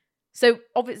 So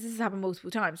obviously this has happened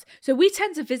multiple times. So we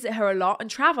tend to visit her a lot and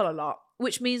travel a lot,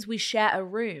 which means we share a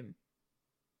room.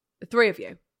 The 3 of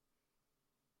you.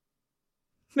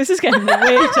 This is getting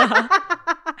weirder.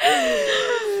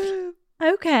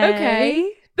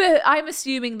 Okay. But I'm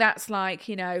assuming that's like,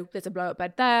 you know, there's a blow-up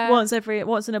bed there. Once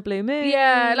in a blue moon.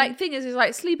 Yeah, like thing is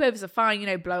like sleepovers are fine, you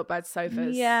know, blow-up bed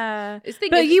sofas. Yeah.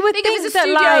 But you would think if it's a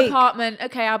studio apartment,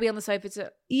 okay, I'll be on the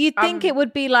sofa. You'd think it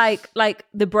would be like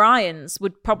the Bryans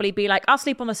would probably be like, I'll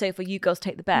sleep on the sofa, you girls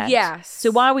take the bed. Yes.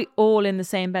 So why are we all in the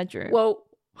same bedroom? Well...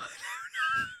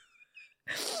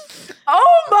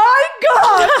 Oh my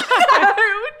God!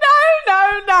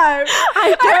 No!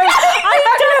 I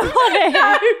don't want it.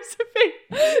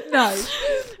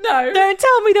 No. Don't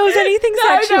tell me there was anything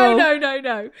sexual.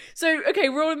 No. So, okay,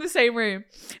 we're all in the same room.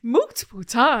 Multiple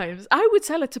times, I would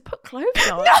tell her to put clothes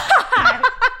on. No,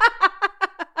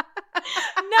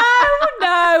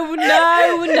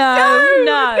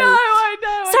 I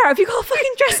know. Sarah, have you got a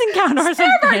fucking dressing gown or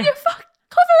something? Sarah, you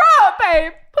cover up,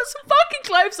 babe. Put some fucking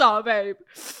clothes on, babe.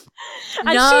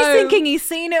 And she's thinking he's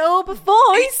seen it all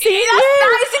before. He's seen it.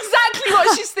 That is exactly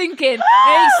what she's thinking.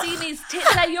 He's seen these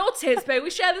tits. They're your tits, babe.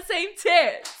 We share the same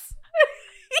tits.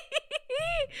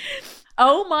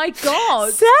 Oh my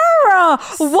God. Sarah,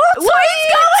 what is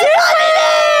going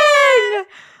on?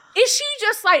 Is she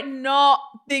just like not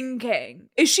thinking?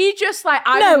 Is she just like,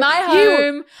 I'm in my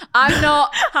home, I'm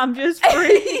not... I'm just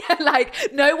free. Like,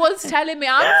 no one's telling me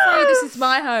I'm free, this is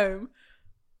my home.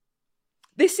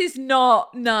 This is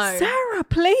not, no. Sarah,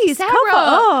 please, Sarah, cover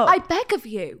up. I beg of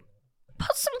you,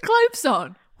 put some clothes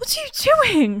on. What are you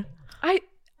doing?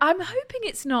 I'm hoping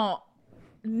it's not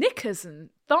knickers and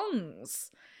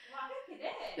thongs.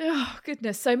 Oh,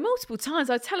 goodness. So multiple times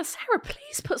I tell her, Sarah,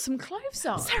 please put some clothes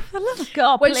on. Sarah, for the love of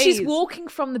God, when please. She's walking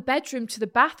from the bedroom to the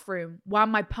bathroom while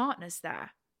my partner's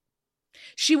there,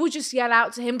 she will just yell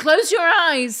out to him, close your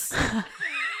eyes. What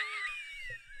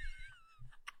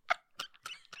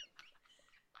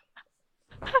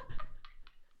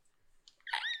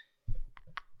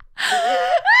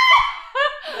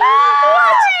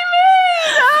do you mean?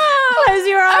 Close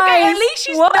your eyes. Okay, at least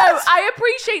she's... What? No, I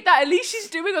appreciate that. At least she's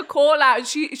doing a call out and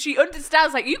she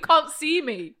understands, like, you can't see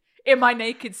me in my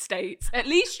naked state. At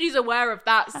least she's aware of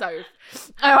that, so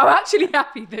I'm actually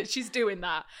happy that she's doing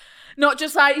that. Not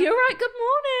just like, you're right, good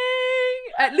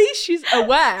morning. At least she's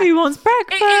aware. Who wants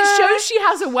breakfast? It shows she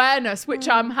has awareness, which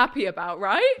I'm happy about,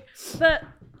 right? But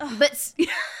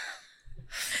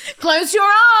close your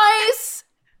eyes.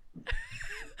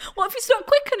 What if it's not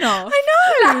quick enough? I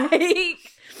know.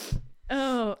 Like,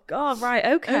 oh God, right?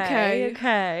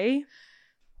 Okay.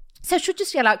 So she'll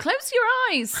just yell out, "Close your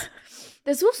eyes."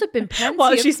 There's also been plenty.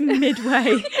 While she's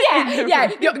midway.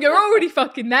 yeah. You're already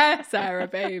fucking there, Sarah,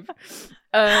 babe.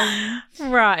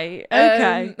 Right.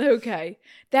 Okay. Okay.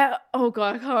 Oh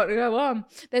God, I can't go on.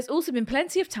 There's also been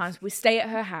plenty of times we stay at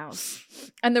her house,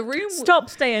 and the room. Stop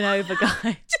staying over,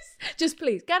 guys. Just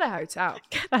please get a hotel.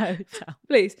 Get a hotel.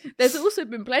 Please. There's also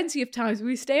been plenty of times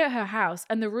we stay at her house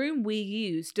and the room we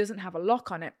use doesn't have a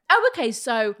lock on it. Oh, okay,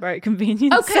 so... Very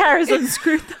convenient. Okay. Sarah's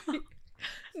unscrewed the lock.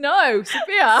 No,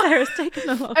 Sophia. Sarah's taken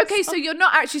the lock. Okay, so you're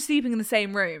not actually sleeping in the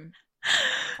same room,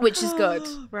 which is good.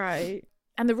 Right.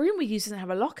 And the room we use doesn't have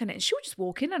a lock on it. And she'll just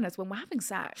walk in on us when we're having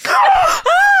sex.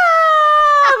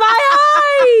 My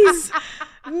eyes!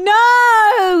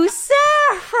 No,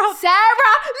 Sarah!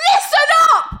 Sarah, listen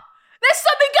up! There's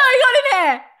something going on in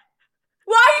here!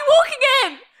 Why are you walking in?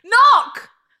 Knock!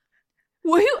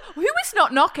 Who is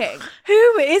not knocking?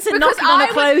 Who isn't knocking on a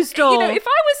closed door? You know, if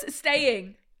I was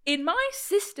staying in my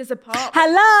sister's apartment...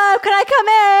 Hello, can I come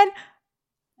in?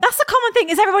 That's a common thing.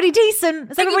 Is everybody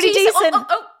decent? Is everybody decent?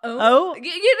 Oh.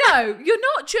 You know, you're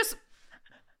not just...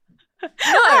 No.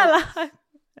 Hello.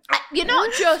 You're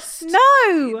not just...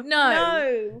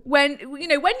 No. When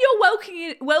you're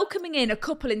welcoming in a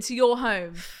couple into your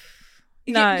home,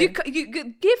 No. you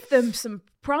give them some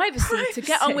privacy to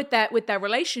get on with their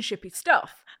relationshipy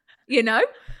stuff, you know?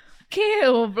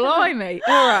 Kill, blimey.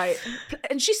 All right.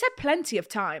 And she said plenty of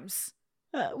times.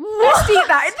 Let's see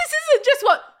that. This isn't just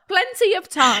plenty of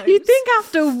times. You'd think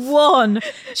after one,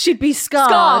 she'd be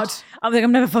scarred. I'm like,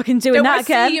 I'm never fucking doing that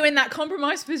again. Don't see you in that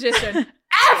compromised position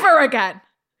ever again.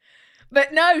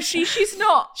 But no, she's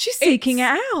not. She's seeking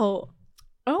it out.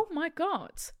 Oh my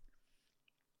God.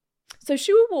 So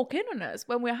she will walk in on us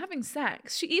when we're having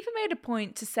sex. She even made a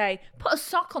point to say, put a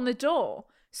sock on the door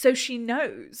so she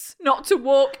knows not to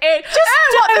walk in. Just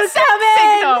don't come in.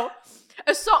 Signal.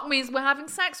 A sock means we're having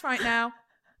sex right now.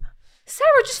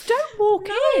 Sarah, just don't walk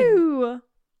in.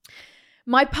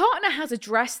 My partner has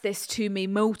addressed this to me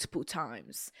multiple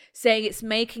times, saying it's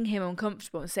making him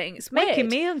uncomfortable and saying it's making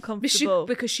me uncomfortable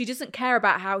because she doesn't care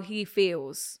about how he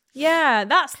feels. Yeah,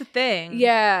 that's the thing.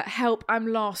 Yeah, help, I'm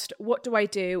lost. What do I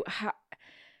do?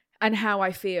 And how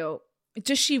I feel.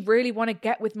 Does she really want to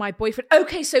get with my boyfriend?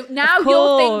 Okay, so now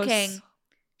you're thinking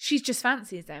she just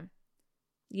fancies him.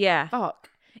 Yeah. Fuck.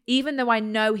 Even though I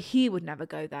know he would never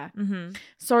go there. Mm-hmm.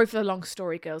 Sorry for the long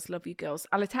story, girls. Love you, girls.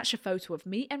 I'll attach a photo of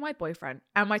me and my boyfriend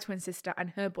and my twin sister and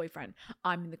her boyfriend.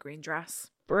 I'm in the green dress.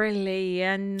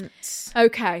 Brilliant.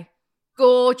 Okay.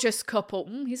 Gorgeous couple.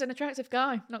 He's an attractive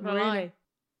guy. Not gonna lie.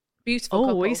 Beautiful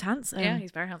couple. Oh, he's handsome. Yeah,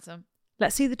 he's very handsome.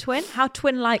 Let's see the twin. How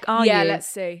twin-like are you? Yeah, let's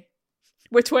see.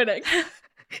 We're twinning.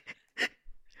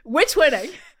 We're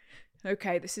twinning.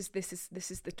 Okay, this is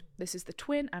the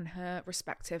twin and her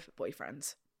respective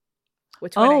boyfriends. We're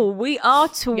twinning. Oh, we are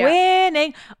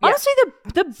twinning. Yeah. Honestly,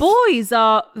 the boys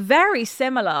are very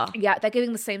similar. Yeah, they're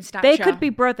giving the same stature. They could be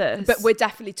brothers. But we're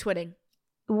definitely twinning.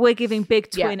 We're giving big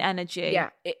twin energy. Yeah,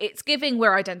 it's giving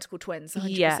we're identical twins,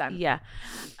 100%. Yeah.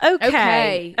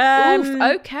 Okay.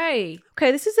 Okay,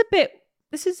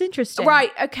 this is interesting.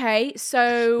 Right, okay,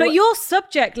 so... But your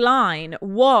subject line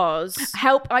was...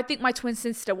 Help, I think my twin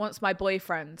sister wants my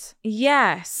boyfriend.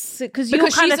 Yes, because you're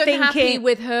kind of thinking... Because she's unhappy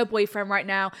with her boyfriend right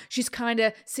now. She's kind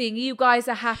of seeing you guys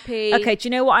are happy. Okay, do you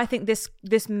know what I think this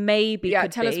maybe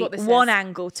could tell be? us what this One is.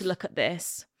 angle to look at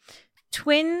this.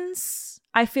 Twins,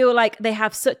 I feel like they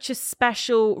have such a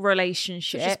special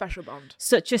relationship. Such a special bond.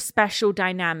 Such a special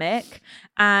dynamic.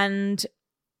 And...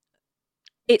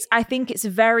 I think it's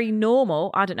very normal.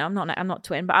 I don't know. I'm not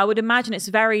twin, but I would imagine it's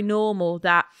very normal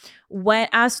that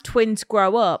as twins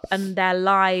grow up and their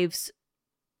lives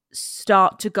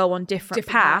start to go on different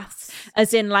paths,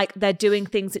 as in like they're doing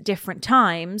things at different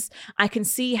times, I can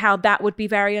see how that would be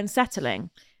very unsettling.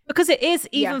 Because it is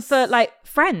even for like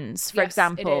friends, for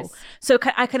example. It is. So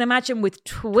I can imagine with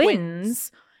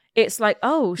twins, it's like,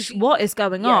 oh, what is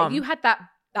going on? You had that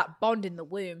bond in the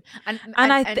womb,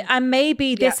 and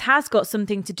maybe this has got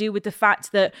something to do with the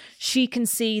fact that she can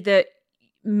see that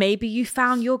maybe you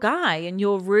found your guy and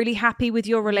you're really happy with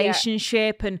your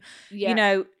relationship and you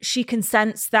know she can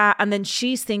sense that, and then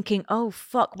she's thinking, oh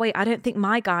fuck, wait, I don't think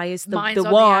my guy is the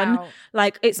one.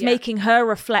 Like it's making her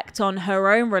reflect on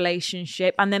her own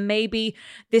relationship, and then maybe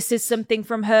this is something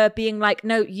from her being like,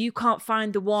 no, you can't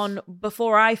find the one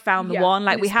before I found the one,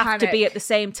 like we have to be at the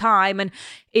same time. And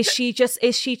is she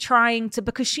trying to,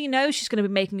 because she knows she's going to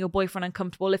be making your boyfriend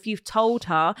uncomfortable if you've told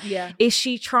her, is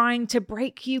she trying to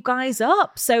break you guys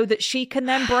up so that she can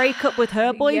then break up with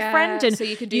her boyfriend and so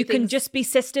you can can just be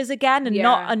sisters again and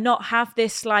not have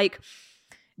this like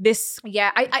this.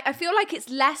 Yeah, I feel like it's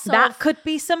less that of... could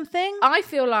be something. I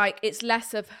feel like it's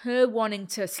less of her wanting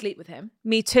to sleep with him.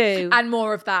 Me too. And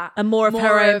more of that. And more of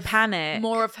her own panic.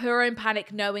 More of her own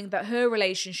panic, knowing that her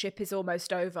relationship is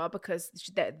almost over because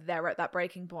they're at that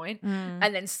breaking point.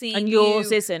 And then seeing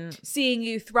yours isn't. Seeing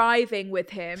you thriving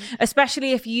with him.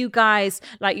 Especially if you guys,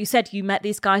 like you said, you met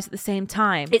these guys at the same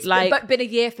time. It's been a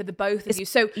year for the both of you.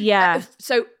 So yeah.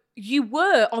 So you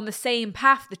were on the same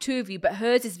path, the two of you, but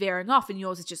hers is veering off and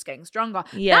yours is just getting stronger.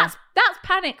 Yeah. That's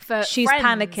panic for She's friends.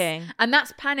 panicking. And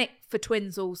that's panic for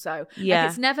twins also. Yeah. Like,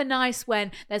 it's never nice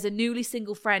when there's a newly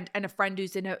single friend and a friend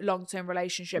who's in a long-term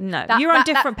relationship. No, you're on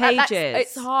different pages.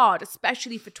 It's hard,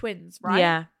 especially for twins, right?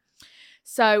 Yeah.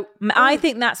 So I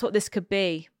think that's what this could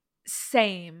be.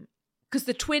 Same. Because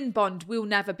the twin bond, we'll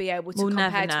never be able to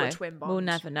compare to a twin bond. We'll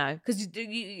never know. Because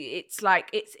it's like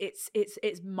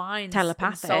it's minds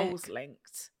telepathic, and souls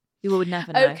linked. You would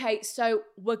never know. Okay, so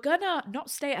we're gonna not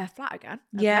stay at her flat again.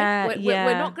 Okay? Yeah,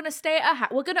 we're not gonna stay at her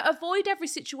house. We're gonna avoid every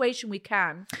situation we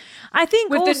can. I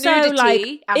think with also, the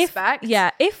nudity like, aspect.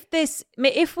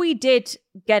 If we did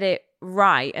get it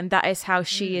right, and that is how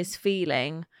she is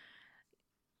feeling,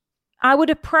 I would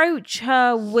approach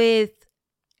her with.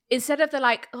 Instead of the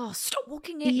like, oh, stop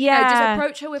walking in. Yeah. Just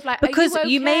approach her with like, because are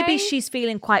you okay? maybe she's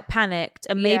feeling quite panicked,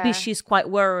 and maybe she's quite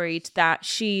worried that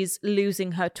she's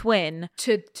losing her twin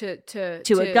to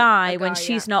a guy when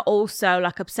she's not also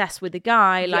like obsessed with the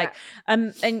guy. Like,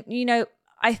 and you know,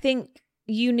 I think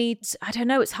you need. I don't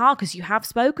know. It's hard because you have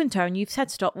spoken to her and you've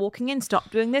said, stop walking in,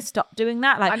 stop doing this, stop doing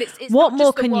that. Like, it's what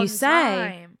more can you say?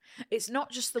 Time. It's not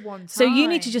just the one time. So you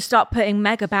need to just start putting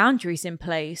mega boundaries in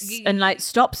place and like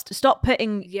stop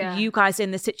putting you guys in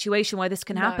the situation where this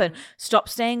can happen. Stop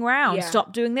staying around. Yeah.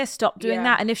 Stop doing this. Stop doing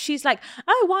that. And if she's like,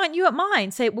 oh, why aren't you at mine?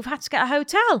 Say, we've had to get a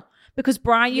hotel. Because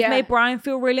Brian, you've made Brian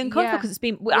feel really uncomfortable because it's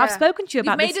been. I've spoken to you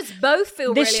about this. You've made us both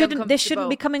feel really uncomfortable. This shouldn't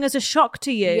be coming as a shock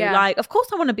to you. Yeah. Like, of course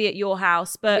I want to be at your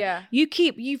house, but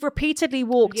you've repeatedly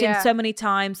walked in so many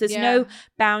times. There's no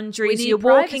boundaries. You're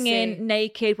walking in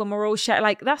naked when we're all sharing.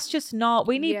 Like, that's just not.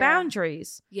 We need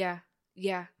boundaries. Yeah.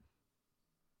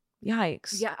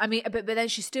 Yikes. Yeah, I mean, but then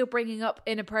she's still bringing up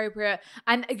inappropriate,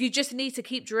 and you just need to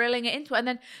keep drilling it into it. And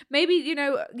then maybe, you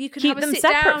know, you can keep have a them sit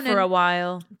separate down for a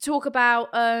while. Talk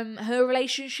about her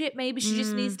relationship. Maybe she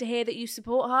just needs to hear that you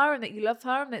support her and that you love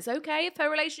her, and it's okay if her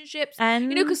relationships.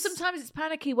 And you know, because sometimes it's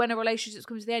panicky when a relationship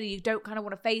comes to the end and you don't kind of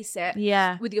want to face it.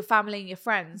 Yeah. With your family and your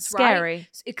friends, scary. Right?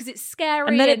 Because it's scary,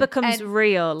 and then it becomes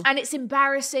real, and it's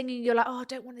embarrassing, and you're like, oh, I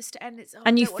don't want this to end.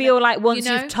 And you feel like once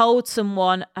you've told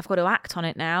someone, I've got to act on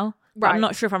it now. Right. I'm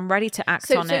not sure if I'm ready to act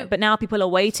on it, but now people are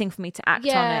waiting for me to act on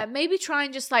it. Yeah, maybe try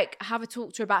and just like have a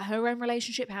talk to her about her own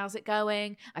relationship. How's it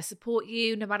going? I support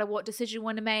you no matter what decision you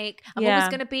want to make. I'm always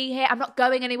going to be here. I'm not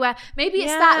going anywhere. Maybe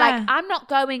it's that, like, I'm not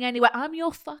going anywhere. I'm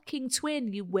your fucking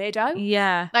twin, you weirdo.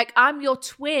 Yeah. Like, I'm your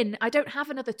twin. I don't have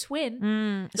another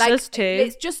twin. It's like, us two.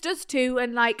 It's just us two.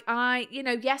 And like,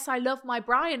 yes, I love my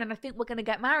Brian and I think we're going to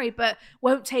get married, but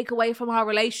won't take away from our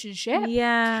relationship.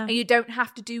 Yeah. And you don't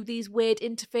have to do these weird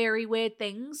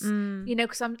things, you know,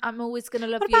 because I'm always going to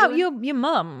love you. What about your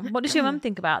mum? What does your mum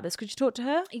think about this? Could you talk to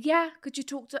her? Yeah, could you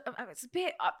talk to it's a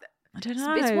bit I don't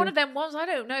know. It's one of them ones. I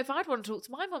don't know if I'd want to talk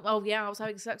to my mum. Oh yeah, I was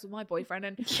having sex with my boyfriend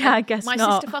and I guess my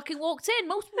not. sister fucking walked in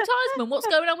multiple times. Mum, what's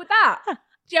going on with that? Do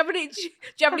you have any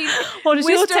what is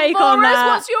your take on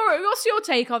that? What's your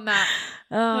take on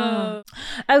that?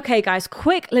 Okay, guys,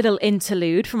 quick little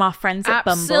interlude from our friends at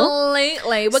Bumble.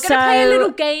 Absolutely. We're going to play a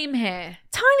little game here.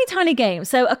 Tiny game.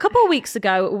 So a couple of weeks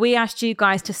ago, we asked you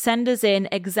guys to send us in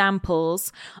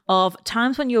examples of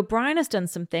times when your Brian has done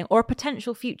something, or a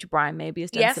potential future Brian maybe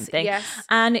has done something. Yes.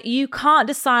 And you can't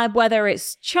decide whether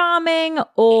it's charming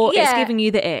or it's giving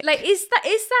you the ick. Like, is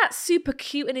that super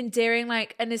cute and endearing,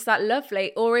 like, and is that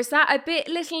lovely? Or is that a bit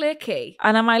little icky?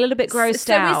 And am I a little bit grossed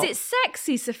out? So is it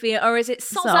sexy, Sophia, or is it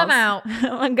soz I'm out?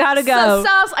 I gotta go.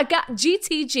 Soz, I got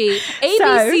GTG,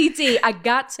 ABCD, I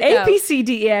got to go.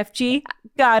 ABCDEFG,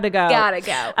 gotta go. Gotta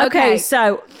go. Okay,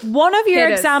 so one of your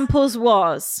examples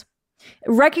was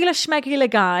regular schmegular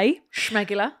guy.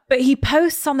 Schmegular. But he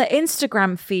posts on the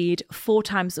Instagram feed 4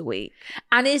 times a week.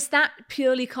 And is that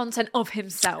purely content of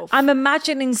himself? I'm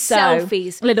imagining so.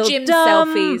 Selfies. Little gym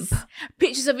dump. selfies.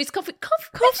 Pictures of his coffee.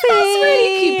 That's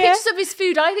really cute. Pictures of his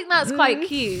food. I think that's quite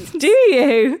cute. Do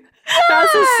you?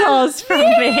 That's a sauce from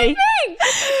me.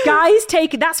 Guys,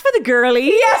 that's for the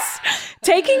girlies. Yes.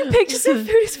 Taking pictures of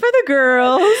food is for the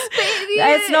girls.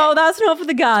 That's not for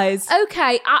the guys.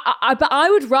 Okay, but I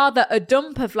would rather a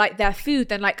dump of like their food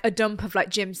than like a dump of like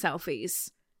gym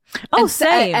selfies. Oh,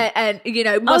 same. And you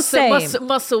know,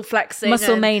 muscle flexing.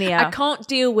 Muscle mania. I can't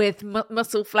deal with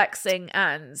muscle flexing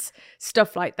and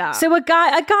stuff like that. So a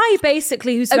guy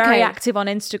basically who's very active on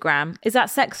Instagram, is that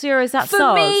sexy or is that For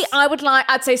soz? me,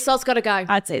 I'd say soz gotta go.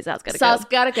 I'd say Soz's gotta go. Soz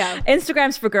gotta go.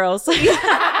 Instagram's for girls.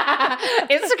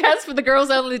 Instagram's for the girls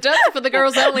only. Just for the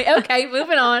girls only. Okay,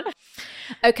 moving on.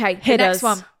 Okay, the next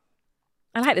one.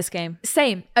 I like this game.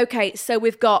 Same. Okay, so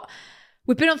we've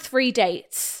been on 3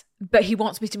 dates, but he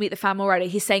wants me to meet the fam already.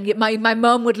 He's saying my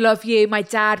mum would love you, my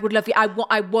dad would love you.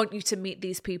 I want you to meet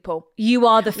these people. You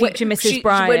are the future Mrs.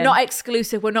 Bryan. We're not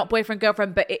exclusive. We're not boyfriend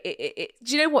girlfriend. But do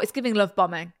you know what? It's giving love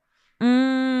bombing.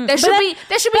 There should be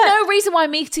no reason why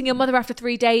meeting your mother after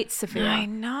 3 dates, Sophia. I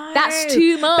know. That's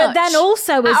too much. But then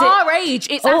also, at our age,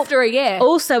 it's after a year.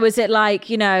 Also, is it like,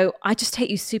 you know, I just take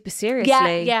you super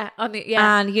seriously. Yeah.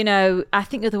 And, you know, I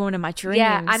think you're the woman of my dreams.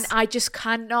 Yeah, and I just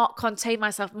cannot contain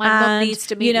myself. My mum needs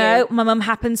to meet you. You know, my mum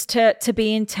happens to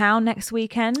be in town next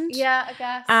weekend. Yeah, I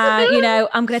guess. And, you know,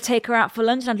 I'm going to take her out for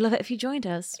lunch and I'd love it if you joined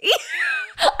us.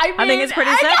 I think it's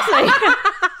pretty sexy.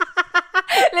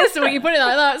 Listen, when you put it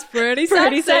like that, it's pretty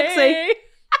sexy.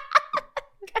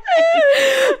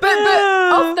 But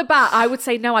off the bat, I would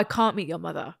say, no, I can't meet your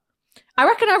mother. I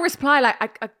reckon I reply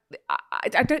like,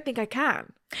 I don't think I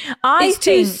can. It's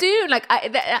too soon. Like,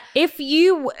 if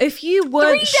you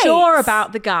weren't sure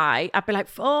about the guy, I'd be like,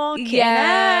 fucking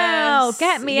hell,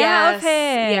 get me out of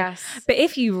here. Yes. But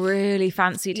if you really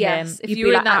fancied him, you'd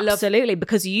be like, absolutely,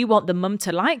 because you want the mum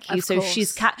to like you. So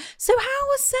she's So how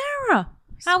was Sarah?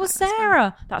 How was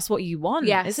Sarah? That's what you want,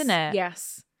 isn't it?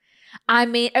 Yes. I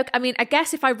mean, I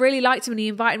guess if I really liked him and he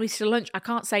invited me to lunch, I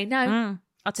can't say no.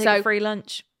 I'll take a free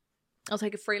lunch. I'll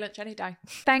take a free lunch any day.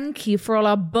 Thank you for all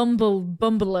our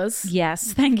bumblers.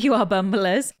 Yes, thank you, our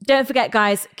bumblers. Don't forget,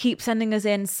 guys, keep sending us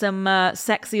in some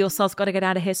sexy or soz gotta get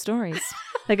out of here stories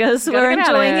because we're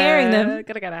enjoying hearing them.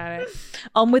 Gotta get out of it.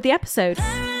 On with the episode.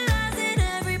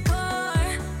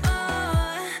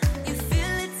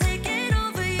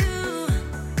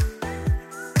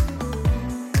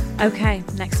 Okay,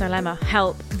 next dilemma.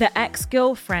 Help. The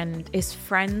ex-girlfriend is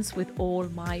friends with all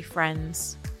my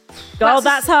friends. God,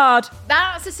 that's hard.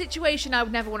 That's a situation I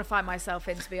would never want to find myself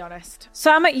in, to be honest. So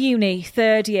I'm at uni,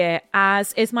 3rd year,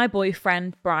 as is my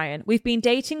boyfriend, Brian. We've been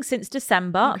dating since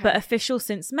December, but official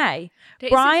since May.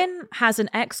 Brian has an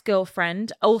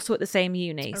ex-girlfriend, also at the same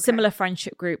uni, similar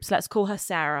friendship groups. Let's call her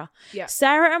Sarah. Yeah.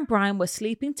 Sarah and Brian were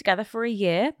sleeping together for a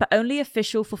year, but only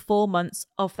official for 4 months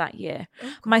of that year.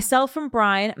 Myself and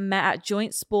Brian met at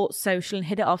joint sports social and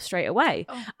hit it off straight away.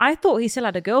 I thought he still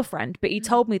had a girlfriend, but he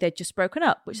told me they'd just broken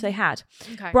up, which they had.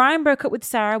 Brian broke up with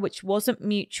Sarah, which wasn't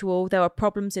mutual. There were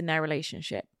problems in their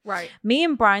relationship. Right. Me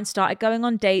and Brian started going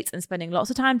on dates and spending lots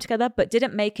of time together, but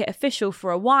didn't make it official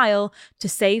for a while to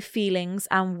save feelings.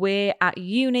 And we're at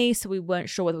uni, so we weren't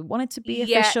sure whether we wanted to be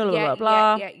official or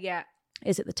blah. Yeah.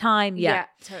 Is at the time, yeah,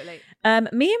 totally.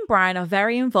 Me and Brian are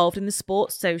very involved in the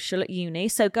sports social at uni,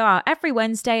 so go out every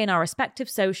Wednesday in our respective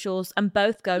socials and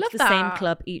both go to the same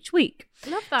club each week.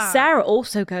 Love that. Sarah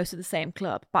also goes to the same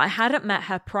club, but I hadn't met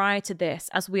her prior to this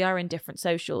as we are in different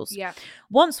socials. Yeah.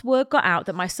 Once word got out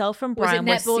that myself and Brian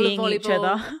were seeing each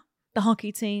other, the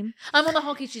hockey team. I'm on the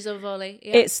hockey, she's on volley.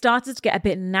 Yeah. It started to get a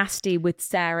bit nasty with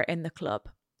Sarah in the club.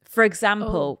 For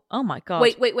example, oh my God.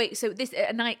 Wait. So this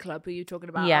a nightclub are you talking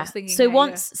about? Yeah. I was thinking, so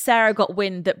once Sarah got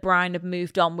wind that Brian had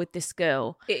moved on with this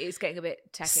girl. It is getting a bit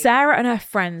techy. Sarah and her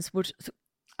friends would...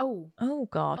 Oh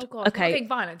God. Okay. We're getting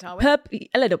violent, are we?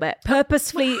 A little bit.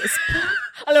 Purposefully...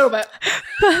 a little bit.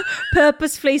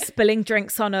 Purposefully spilling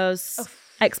drinks on us.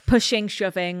 Pushing,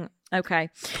 shoving. Okay.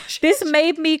 This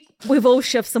made me... We've all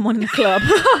shoved someone in the club.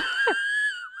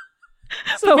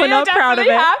 But we're not proud of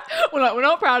it. We're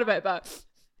not proud of it, but...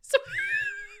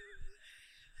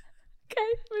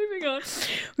 Okay, moving on.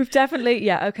 We've definitely,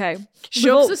 okay.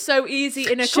 Shoves are so easy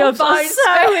in a confined space.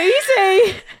 So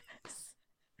easy.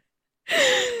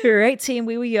 We were 18,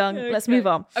 we were young. Okay. Let's move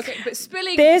on. Okay, but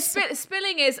spilling is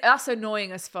that's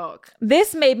annoying as fuck.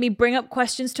 This made me bring up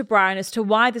questions to Brian as to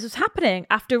why this was happening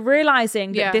after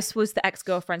realizing that this was the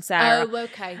ex-girlfriend Sarah. Oh,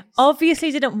 okay.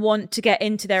 Obviously didn't want to get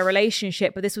into their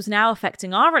relationship, but this was now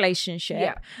affecting our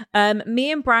relationship. Yeah.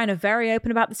 Me and Brian are very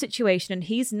open about the situation, and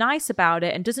he's nice about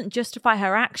it and doesn't justify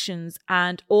her actions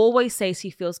and always says he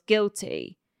feels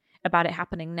guilty about it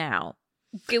happening now.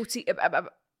 Guilty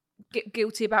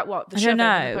Guilty about what? The I shoving don't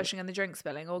know. and the pushing and the drink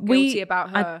spilling? Or guilty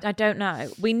about her? I don't know.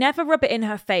 We never rub it in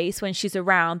her face when she's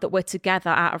around that we're together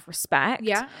out of respect.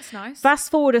 Yeah, that's nice.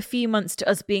 Fast forward a few months to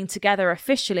us being together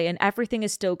officially and everything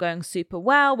is still going super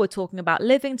well. We're talking about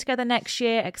living together next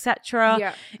year, etc.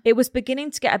 Yeah. It was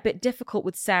beginning to get a bit difficult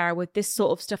with Sarah with this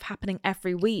sort of stuff happening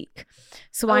every week.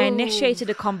 So I initiated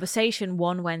a conversation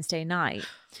one Wednesday night.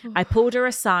 I pulled her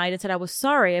aside and said I was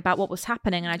sorry about what was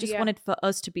happening and I just wanted for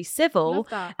us to be civil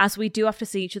as we do have to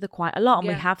see each other quite a lot and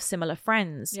we have similar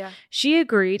friends. Yeah. She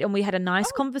agreed and we had a nice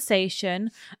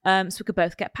conversation so we could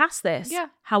both get past this. Yeah.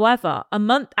 However, a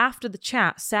month after the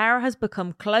chat, Sarah has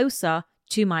become closer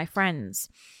to my friends.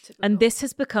 Typical. And this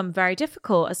has become very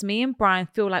difficult as me and Brian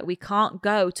feel like we can't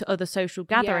go to other social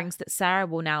gatherings that Sarah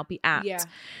will now be at. Yeah.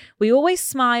 We always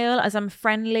smile as I'm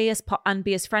friendly as and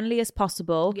be as friendly as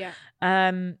possible. Yeah.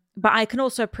 But I can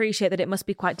also appreciate that it must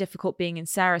be quite difficult being in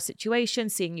Sarah's situation,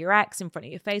 seeing your ex in front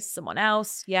of your face, someone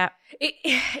else. Yeah.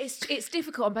 It's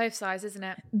difficult on both sides, isn't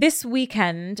it? This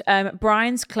weekend,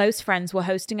 Brian's close friends were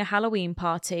hosting a Halloween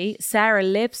party. Sarah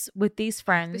lives with these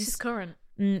friends. This is current.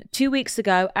 2 weeks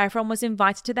ago, everyone was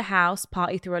invited to the house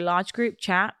party through a large group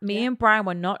chat. Me and Brian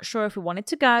were not sure if we wanted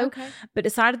to go, but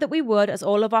decided that we would as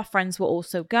all of our friends were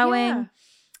also going. Yeah.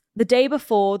 The day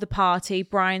before the party,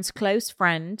 Brian's close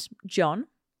friend, John,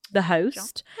 the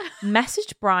host,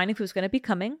 messaged Brian if he was going to be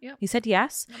coming. Yep. He said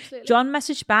yes. Absolutely. John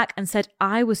messaged back and said,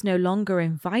 I was no longer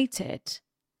invited.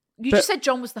 You just said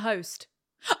John was the host.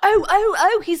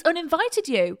 Oh, he's uninvited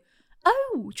you.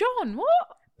 Oh, John, what?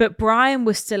 But Brian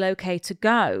was still okay to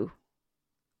go.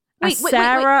 Wait,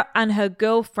 Sarah and her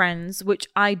girlfriends, which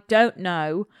I don't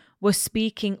know, were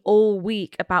speaking all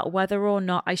week about whether or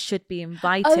not I should be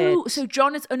invited. Oh, so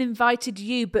John has uninvited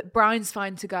you, but Brian's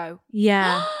fine to go.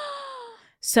 Yeah.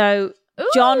 So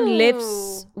John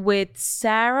lives with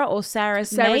Sarah or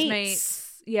Sarah's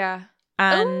mates. Yeah.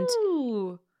 And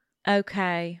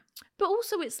okay. But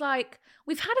also it's like,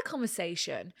 we've had a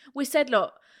conversation. We said,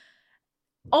 look,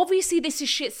 obviously this is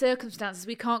shit circumstances.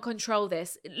 We can't control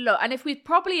this. Look, and if we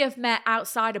probably have met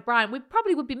outside of Brian, we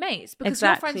probably would be mates because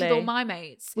you're friends with all my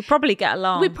mates. We'd probably get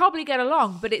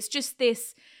along. But it's just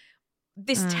this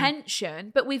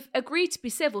tension. But we've agreed to be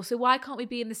civil, so why can't we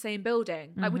be in the same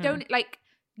building? Like we don't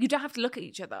you don't have to look at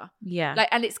each other. Yeah. Like,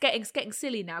 and it's getting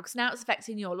silly now because now it's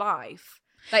affecting your life.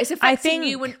 Like it's affecting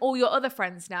you and all your other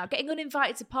friends now. Getting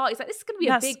uninvited to parties, like this is going to be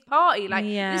a big party. Like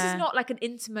this is not like an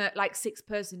intimate, like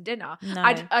 6-person dinner. No.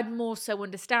 I'd more so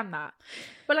understand that.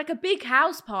 But like a big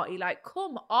house party, like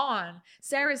come on,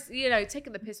 Sarah's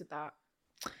taking the piss with that.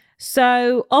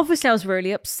 So obviously I was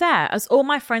really upset as all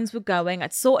my friends were going.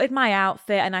 I'd sorted my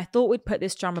outfit and I thought we'd put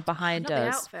this drama behind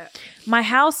us. My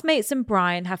housemates and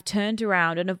Brian have turned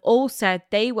around and have all said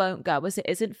they won't go as it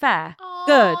isn't fair. Aww,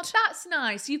 good. That's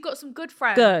nice. You've got some good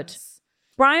friends. Good.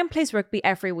 Brian plays rugby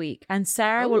every week and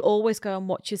Sarah will always go and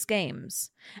watch his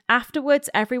games. Afterwards,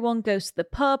 everyone goes to the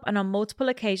pub and on multiple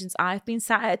occasions I've been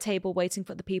sat at a table waiting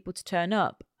for the people to turn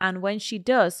up. And when she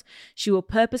does, she will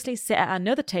purposely sit at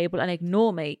another table and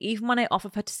ignore me, even when I offer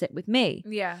her to sit with me.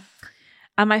 Yeah.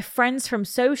 And my friends from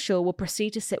social will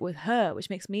proceed to sit with her, which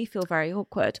makes me feel very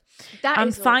awkward.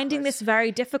 I'm finding this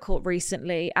very difficult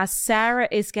recently as Sarah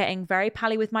is getting very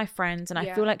pally with my friends and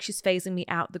I feel like she's phasing me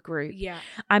out the group. Yeah.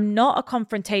 I'm not a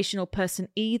confrontational person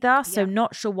either, so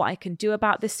not sure what I can do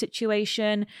about this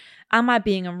situation. Am I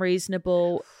being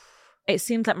unreasonable? It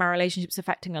seems like my relationship's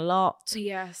affecting a lot.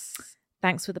 Yes.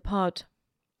 Thanks for the pod.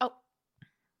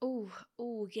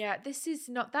 Oh, yeah. This is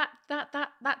not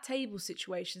that table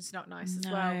situation's not nice as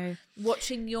well.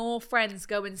 Watching your friends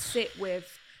go and sit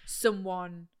with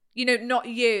someone, not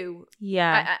you.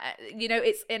 Yeah.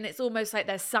 It's almost like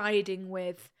they're siding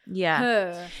with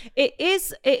her. It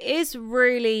is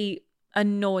really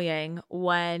annoying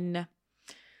when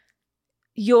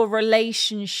your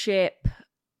relationship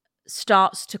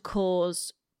starts to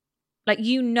cause, like,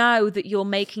 that you're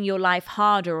making your life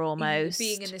harder almost.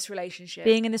 Being in this relationship.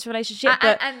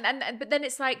 But then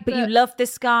it's like... But you love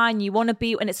this guy and you want to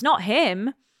be... And it's not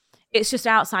him. It's just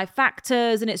outside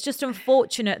factors. And it's just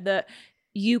unfortunate that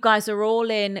you guys are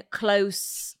all in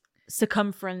close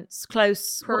circumference,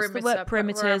 close... Perimeter. What's the word?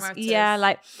 Perimeters. Yeah,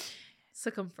 like...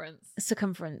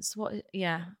 Circumference. What?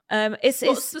 Yeah.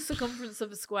 What's the circumference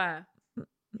of a square?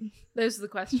 Those are the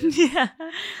questions. Yeah.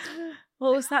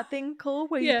 What was that thing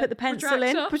called where you put the pencil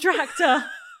in? Protractor.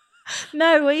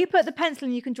 No, where you put the pencil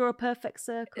and you can draw a perfect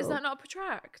circle. Is that not a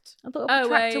protract? I thought a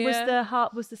protractor was the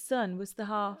heart, was the sun, was the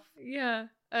half. Yeah.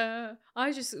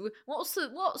 What's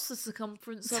the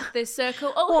circumference of this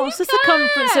circle? What's the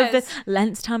circumference of this?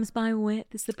 Length times by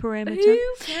width is the perimeter. Who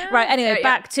cares? Right, anyway,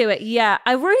 back to it. Yeah,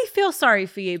 I really feel sorry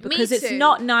for you because it's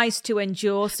not nice to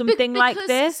endure something like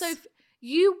this. So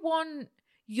you want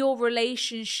your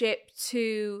relationship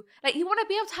to, like, you want to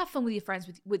be able to have fun with your friends,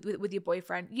 with your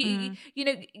boyfriend. You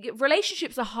know,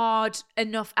 relationships are hard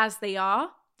enough as they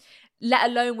are, let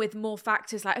alone with more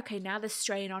factors like, okay, now there's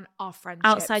strain on our friendships.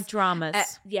 Outside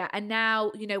dramas. And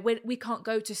now, you know, we can't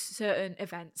go to certain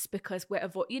events because we're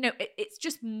it's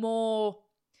just more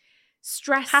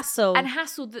stress, hassle,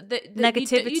 that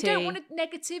negativity. You don't want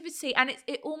negativity, and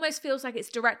it almost feels like it's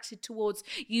directed towards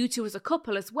you two as a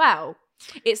couple as well.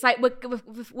 It's like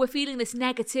we're feeling this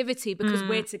negativity because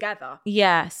we're together.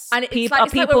 Yes, and it's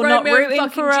people we're not Romeo rooting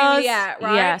for us. Juliet,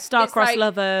 right? Yeah, star-crossed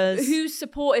lovers. Who's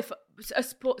supportive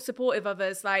of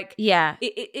us? Like, yeah,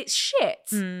 it's shit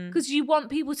because you want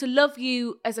people to love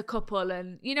you as a couple,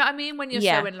 and you know what I mean when you're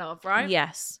so in love, right?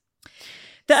 Yes.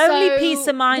 The only peace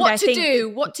of mind what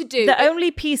to do. The only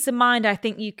peace of mind I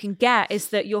think you can get is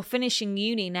that you're finishing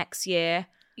uni next year.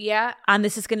 Yeah, and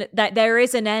this is there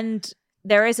is an end.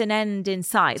 There is an end in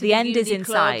sight. The end is in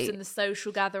sight. And the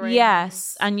social gatherings.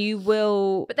 Yes, and you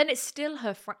will. But then it's still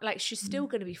her friend. Like, she's still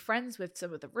going to be friends with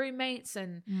some of the roommates,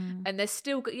 and there's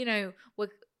still, you know,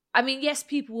 yes,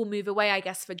 people will move away, I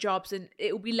guess, for jobs, and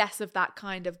it will be less of that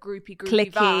kind of groupie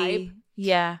clicky vibe.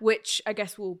 Yeah, which I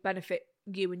guess will benefit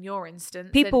you in your instance.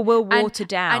 People will water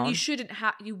down, and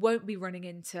you won't be running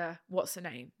into what's her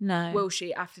name? No, will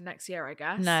she after next year? I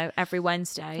guess no, every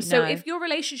Wednesday. So if your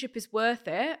relationship is worth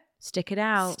it. Stick it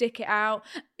out.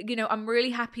 You know, I'm really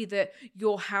happy that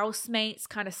your housemates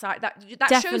kind of that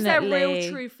Definitely. shows they're real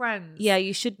true friends. Yeah,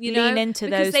 you should lean into those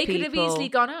people. Because they could have easily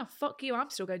gone, oh, fuck you, I'm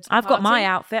still going to the I've party. got my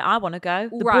outfit, I want to go.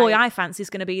 The boy I fancy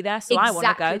is going to be there, so I want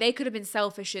to go. They could have been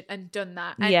selfish and done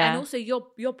that. And also your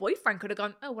boyfriend could have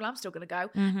gone, oh, well, I'm still going to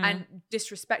go, and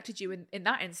disrespected you in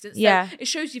that instance. So it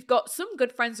shows you've got some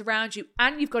good friends around you,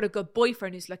 and you've got a good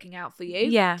boyfriend who's looking out for you.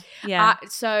 Yeah.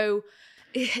 So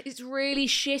it's really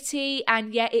shitty,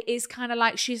 and yet it is kind of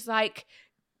like she's like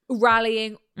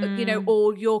rallying you know,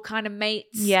 all your kind of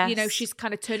mates. Yes. You know, she's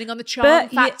kind of turning on the charm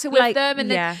factor with them,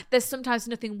 and then there's sometimes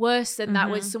nothing worse than that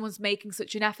when someone's making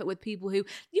such an effort with people who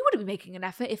you wouldn't be making an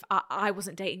effort if I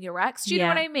wasn't dating your ex. Do you know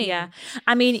what I mean? Yeah.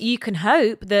 I mean, you can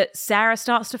hope that Sarah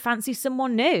starts to fancy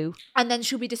someone new, and then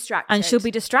she'll be distracted, and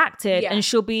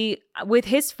she'll be with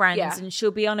his friends, and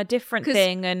she'll be on a different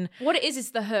thing. And what it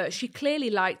is the hurt. She clearly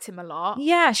liked him a lot.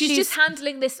 Yeah, she's just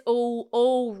handling this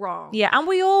all wrong. Yeah, and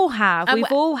we all have.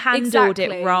 We've all handled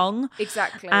it wrong.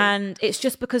 Exactly. And it's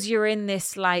just because you're in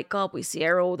this, like, God, we see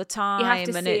her all the time. You have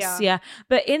to and see it's her.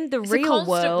 But in the real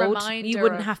world, you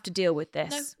wouldn't have to deal with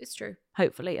this. No, it's true.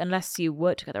 Hopefully, unless you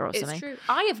work together or something. It's true.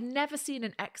 I have never seen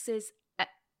an ex's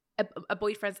a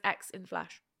boyfriend's ex in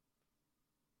Flash.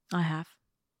 I have.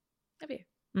 Have you?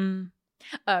 Mm.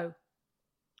 Oh.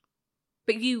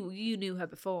 But you knew her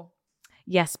before.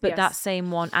 Yes, but that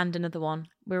same one and another one.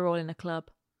 We were all in a club.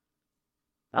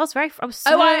 I was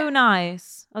so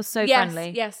nice. I was so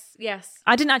friendly. Yes.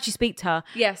 I didn't actually speak to her.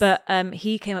 Yes. But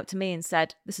he came up to me and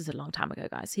said, this is a long time ago,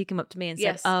 guys. He came up to me and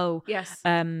said,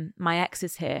 my ex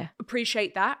is here.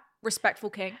 Appreciate that. Respectful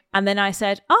king. And then I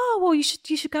said, oh, well, you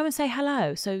should go and say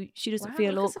hello so she doesn't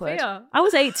feel awkward. Sophia. I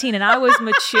was 18 and I was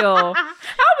mature.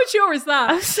 How mature is that?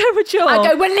 I was so mature. I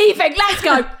go, we're leaving. Let's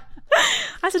go.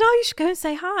 I said, oh, you should go and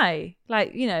say hi.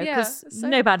 Like, you know, because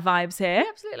no bad vibes here. Yeah,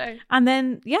 absolutely. And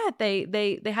then,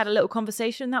 they had a little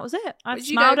conversation. That was it. I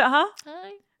smiled at her.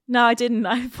 Hi. No, I didn't.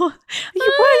 I thought, weren't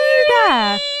you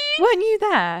there? Weren't you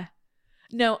there?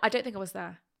 No, I don't think I was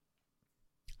there.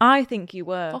 I think you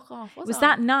were. Fuck off. Was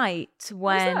that night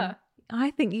when... Was that?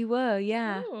 I think you were,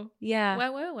 yeah. Ooh. Yeah.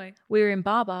 Where were we? We were in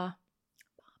Baba.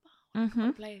 What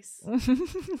a place.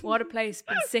 What a place.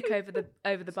 Been sick over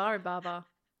the bar in Baba.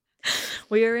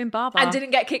 We were in Baba. And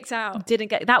didn't get kicked out.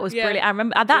 That was brilliant. I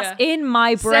remember, that's in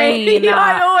my brain.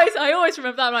 I always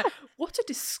remember that. I'm like, what a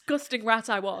disgusting rat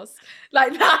I was.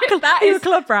 Like that you is were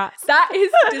club rats. That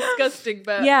is disgusting,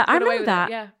 but yeah, I remember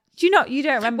that. Yeah. Do you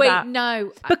don't remember that? Wait,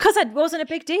 no. Because it wasn't a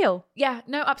big deal. Yeah,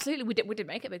 no, absolutely. We didn't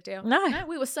make it a big deal. No.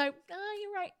 We were so,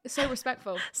 you're right. So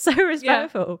respectful. So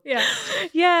respectful.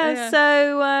 Yeah.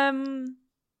 So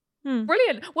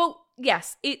brilliant. Well,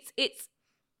 yes, it's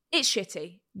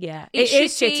shitty. Yeah, it's it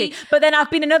is shitty. But then I've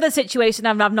been in another situation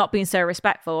and I've not been so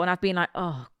respectful, and I've been like,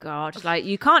 oh God, like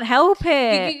you can't help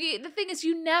it. The thing is,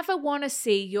 you never want to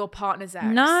see your partner's ex.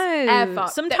 No, ever.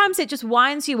 Sometimes it just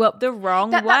winds you up the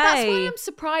wrong way. That's why I'm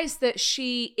surprised that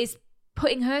she is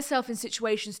putting herself in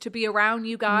situations to be around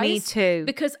you guys. Me too.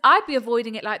 Because I'd be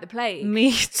avoiding it like the plague.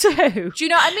 Me too. Do you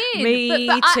know what I mean? Me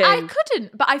but too. I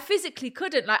couldn't. But I physically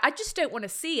couldn't. Like, I just don't want to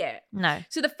see it. No.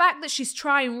 So the fact that she's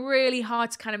trying really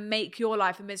hard to kind of make your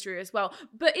life a misery as well,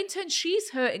 but in turn she's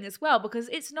hurting as well, because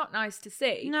it's not nice to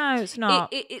see. No, it's not.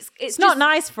 It's not just,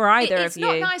 nice for either of you. It's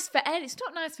not nice for Ed. It's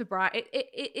not nice for Brian.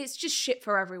 It's just shit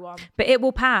for everyone. But it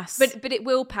will pass. But it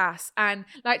will pass. And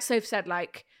like Soph said,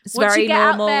 like, it's once very you get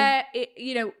normal. out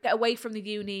there, get away from the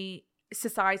uni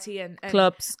society and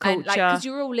clubs, culture, because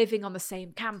you're all living on the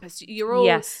same campus, you're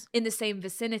all in the same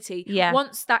vicinity. Yeah.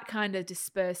 Once that kind of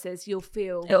disperses, you'll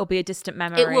feel it'll be a distant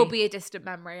memory. It will be a distant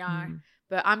memory.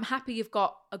 But I'm happy you've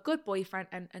got a good boyfriend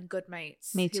and good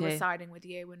mates who are siding with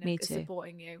you and are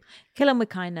supporting you. Kill them with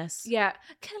kindness. Yeah,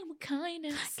 kill them with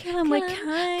kindness. Kill them with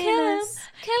kindness.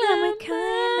 Kill them with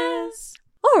kindness.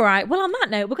 All right. Well, on that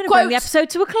note, we're going to bring the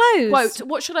episode to a close. Quote.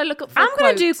 What should I look up for? I'm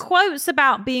going to do quotes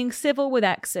about being civil with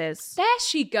exes. There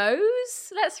she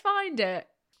goes. Let's find it.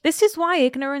 This is why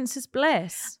ignorance is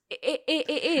bliss. It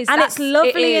is. And it's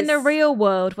lovely in the real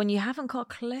world when you haven't got a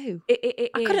clue.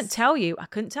 I couldn't tell you. I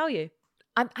couldn't tell you.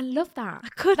 I love that. I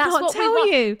could That's not what tell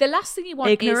you. The last thing you want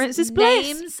ignorance is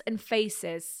names bliss. And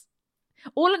faces.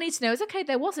 All I need to know is, okay,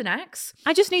 there was an ex.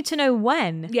 I just need to know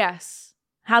when. Yes.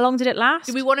 How long did it last?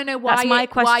 Do we want to know why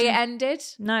it ended?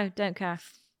 No, don't care.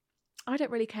 I don't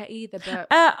really care either, but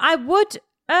I would.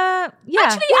 Yeah.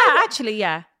 Actually,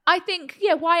 yeah. I think,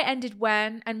 why it ended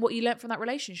when and what you learned from that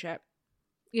relationship.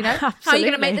 You know, Absolutely. How are you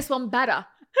going to make this one better?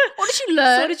 What did you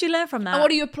learn? So what did you learn from that? And what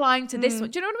are you applying to this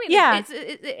one? Do you know what I mean? Yeah,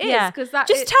 it is because that.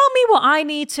 Just tell me what I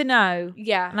need to know.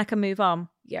 Yeah, and I can move on.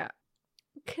 Yeah.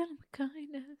 Kill them with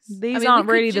kindness. These aren't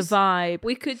really the vibe.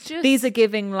 We could just. These are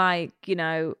giving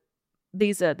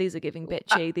These are giving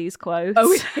bitchy, these quotes.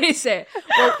 Oh, is it?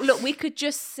 Well, look, we could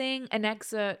just sing an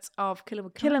excerpt of Kill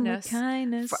 'Em With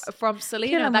Kindness, from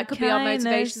Selena. That could be our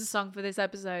motivation song for this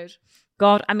episode.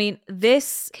 God, I mean,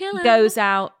 this goes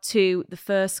out to the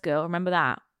first girl. Remember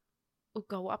that? Oh,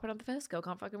 God, what happened on the first girl?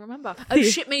 Can't fucking remember. Oh,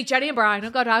 shit me, Jenny and Brian. Oh,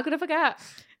 God, how could I forget?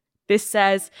 This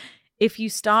says, if you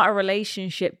start a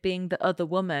relationship being the other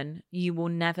woman, you will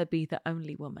never be the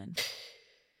only woman.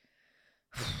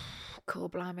 Cool,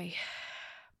 blimey.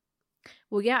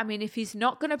 Well, yeah, I mean, if he's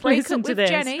not going to break up with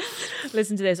Jenny.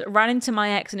 Listen to this. Ran into my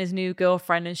ex and his new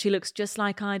girlfriend, and she looks just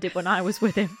like I did when I was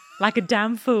with him. Like a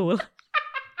damn fool.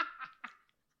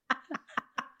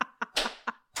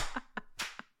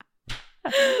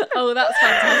 Oh, that's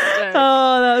fantastic.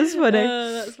 Oh, that was funny.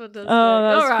 Oh, that's fantastic. Oh,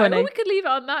 that was all right, funny. Well, we could leave it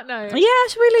on that note. Yeah,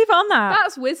 should we leave it on that?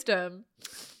 That's wisdom.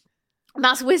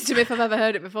 That's wisdom if I've ever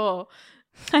heard it before.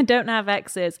 I don't have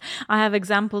exes. I have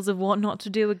examples of what not to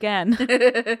do again.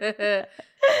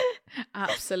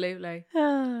 Absolutely.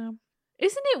 Isn't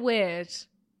it weird?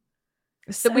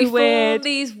 So that we weird.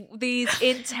 form these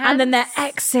intense, and then they're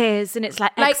exes, and it's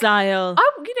like exile.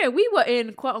 We were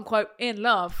in quote unquote in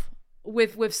love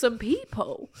with some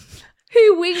people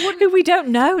who we don't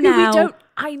know now.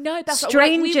 I know that's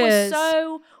strangers.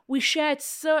 We shared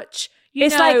such.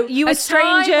 It's like you were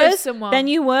strangers, then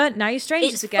you weren't. Now you're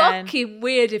strangers again. It's fucking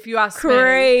weird if you ask me.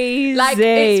 Crazy. Like,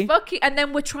 it's fucking... And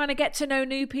then we're trying to get to know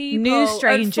new people. New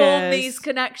strangers. And form these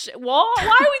connections. What? Why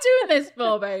are we doing this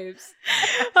for, babes?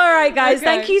 All right, guys. Okay.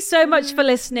 Thank you so much for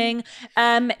listening.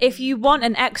 If you want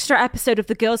an extra episode of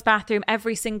The Girls' Bathroom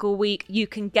every single week, you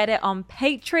can get it on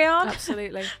Patreon.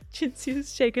 Absolutely.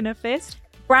 Chintzia shaking her fist.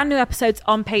 Brand new episodes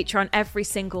on Patreon every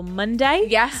single Monday.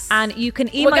 Yes. And you can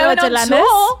email your dilemmas.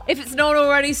 Tour, if it's not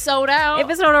already sold out. If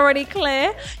it's not already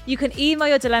clear, you can email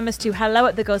your dilemmas to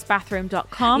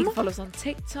hello@thegirlsbathroom.com. You can follow us on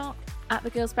TikTok at The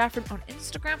Girls' Bathroom, on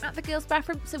Instagram at The Girls'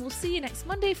 Bathroom. So we'll see you next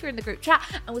Monday if you're in the group chat,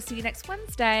 and we'll see you next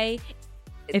Wednesday.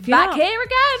 If you're back here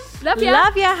again. Love ya.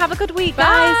 Love ya. Have a good week, Bye.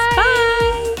 guys.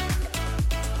 Bye.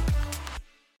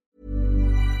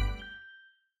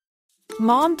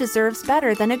 Mom deserves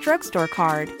better than a drugstore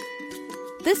card.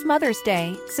 This Mother's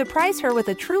Day, surprise her with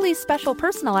a truly special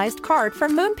personalized card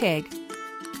from Moonpig.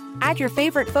 Add your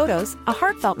favorite photos, a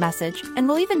heartfelt message, and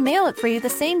we'll even mail it for you the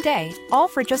same day, all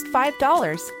for just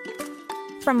 $5.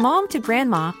 From mom to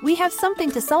grandma, we have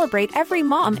something to celebrate every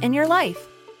mom in your life.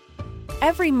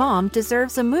 Every mom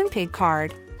deserves a Moonpig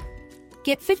card.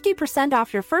 Get 50%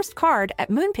 off your first card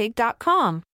at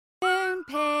moonpig.com.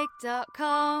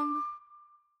 Moonpig.com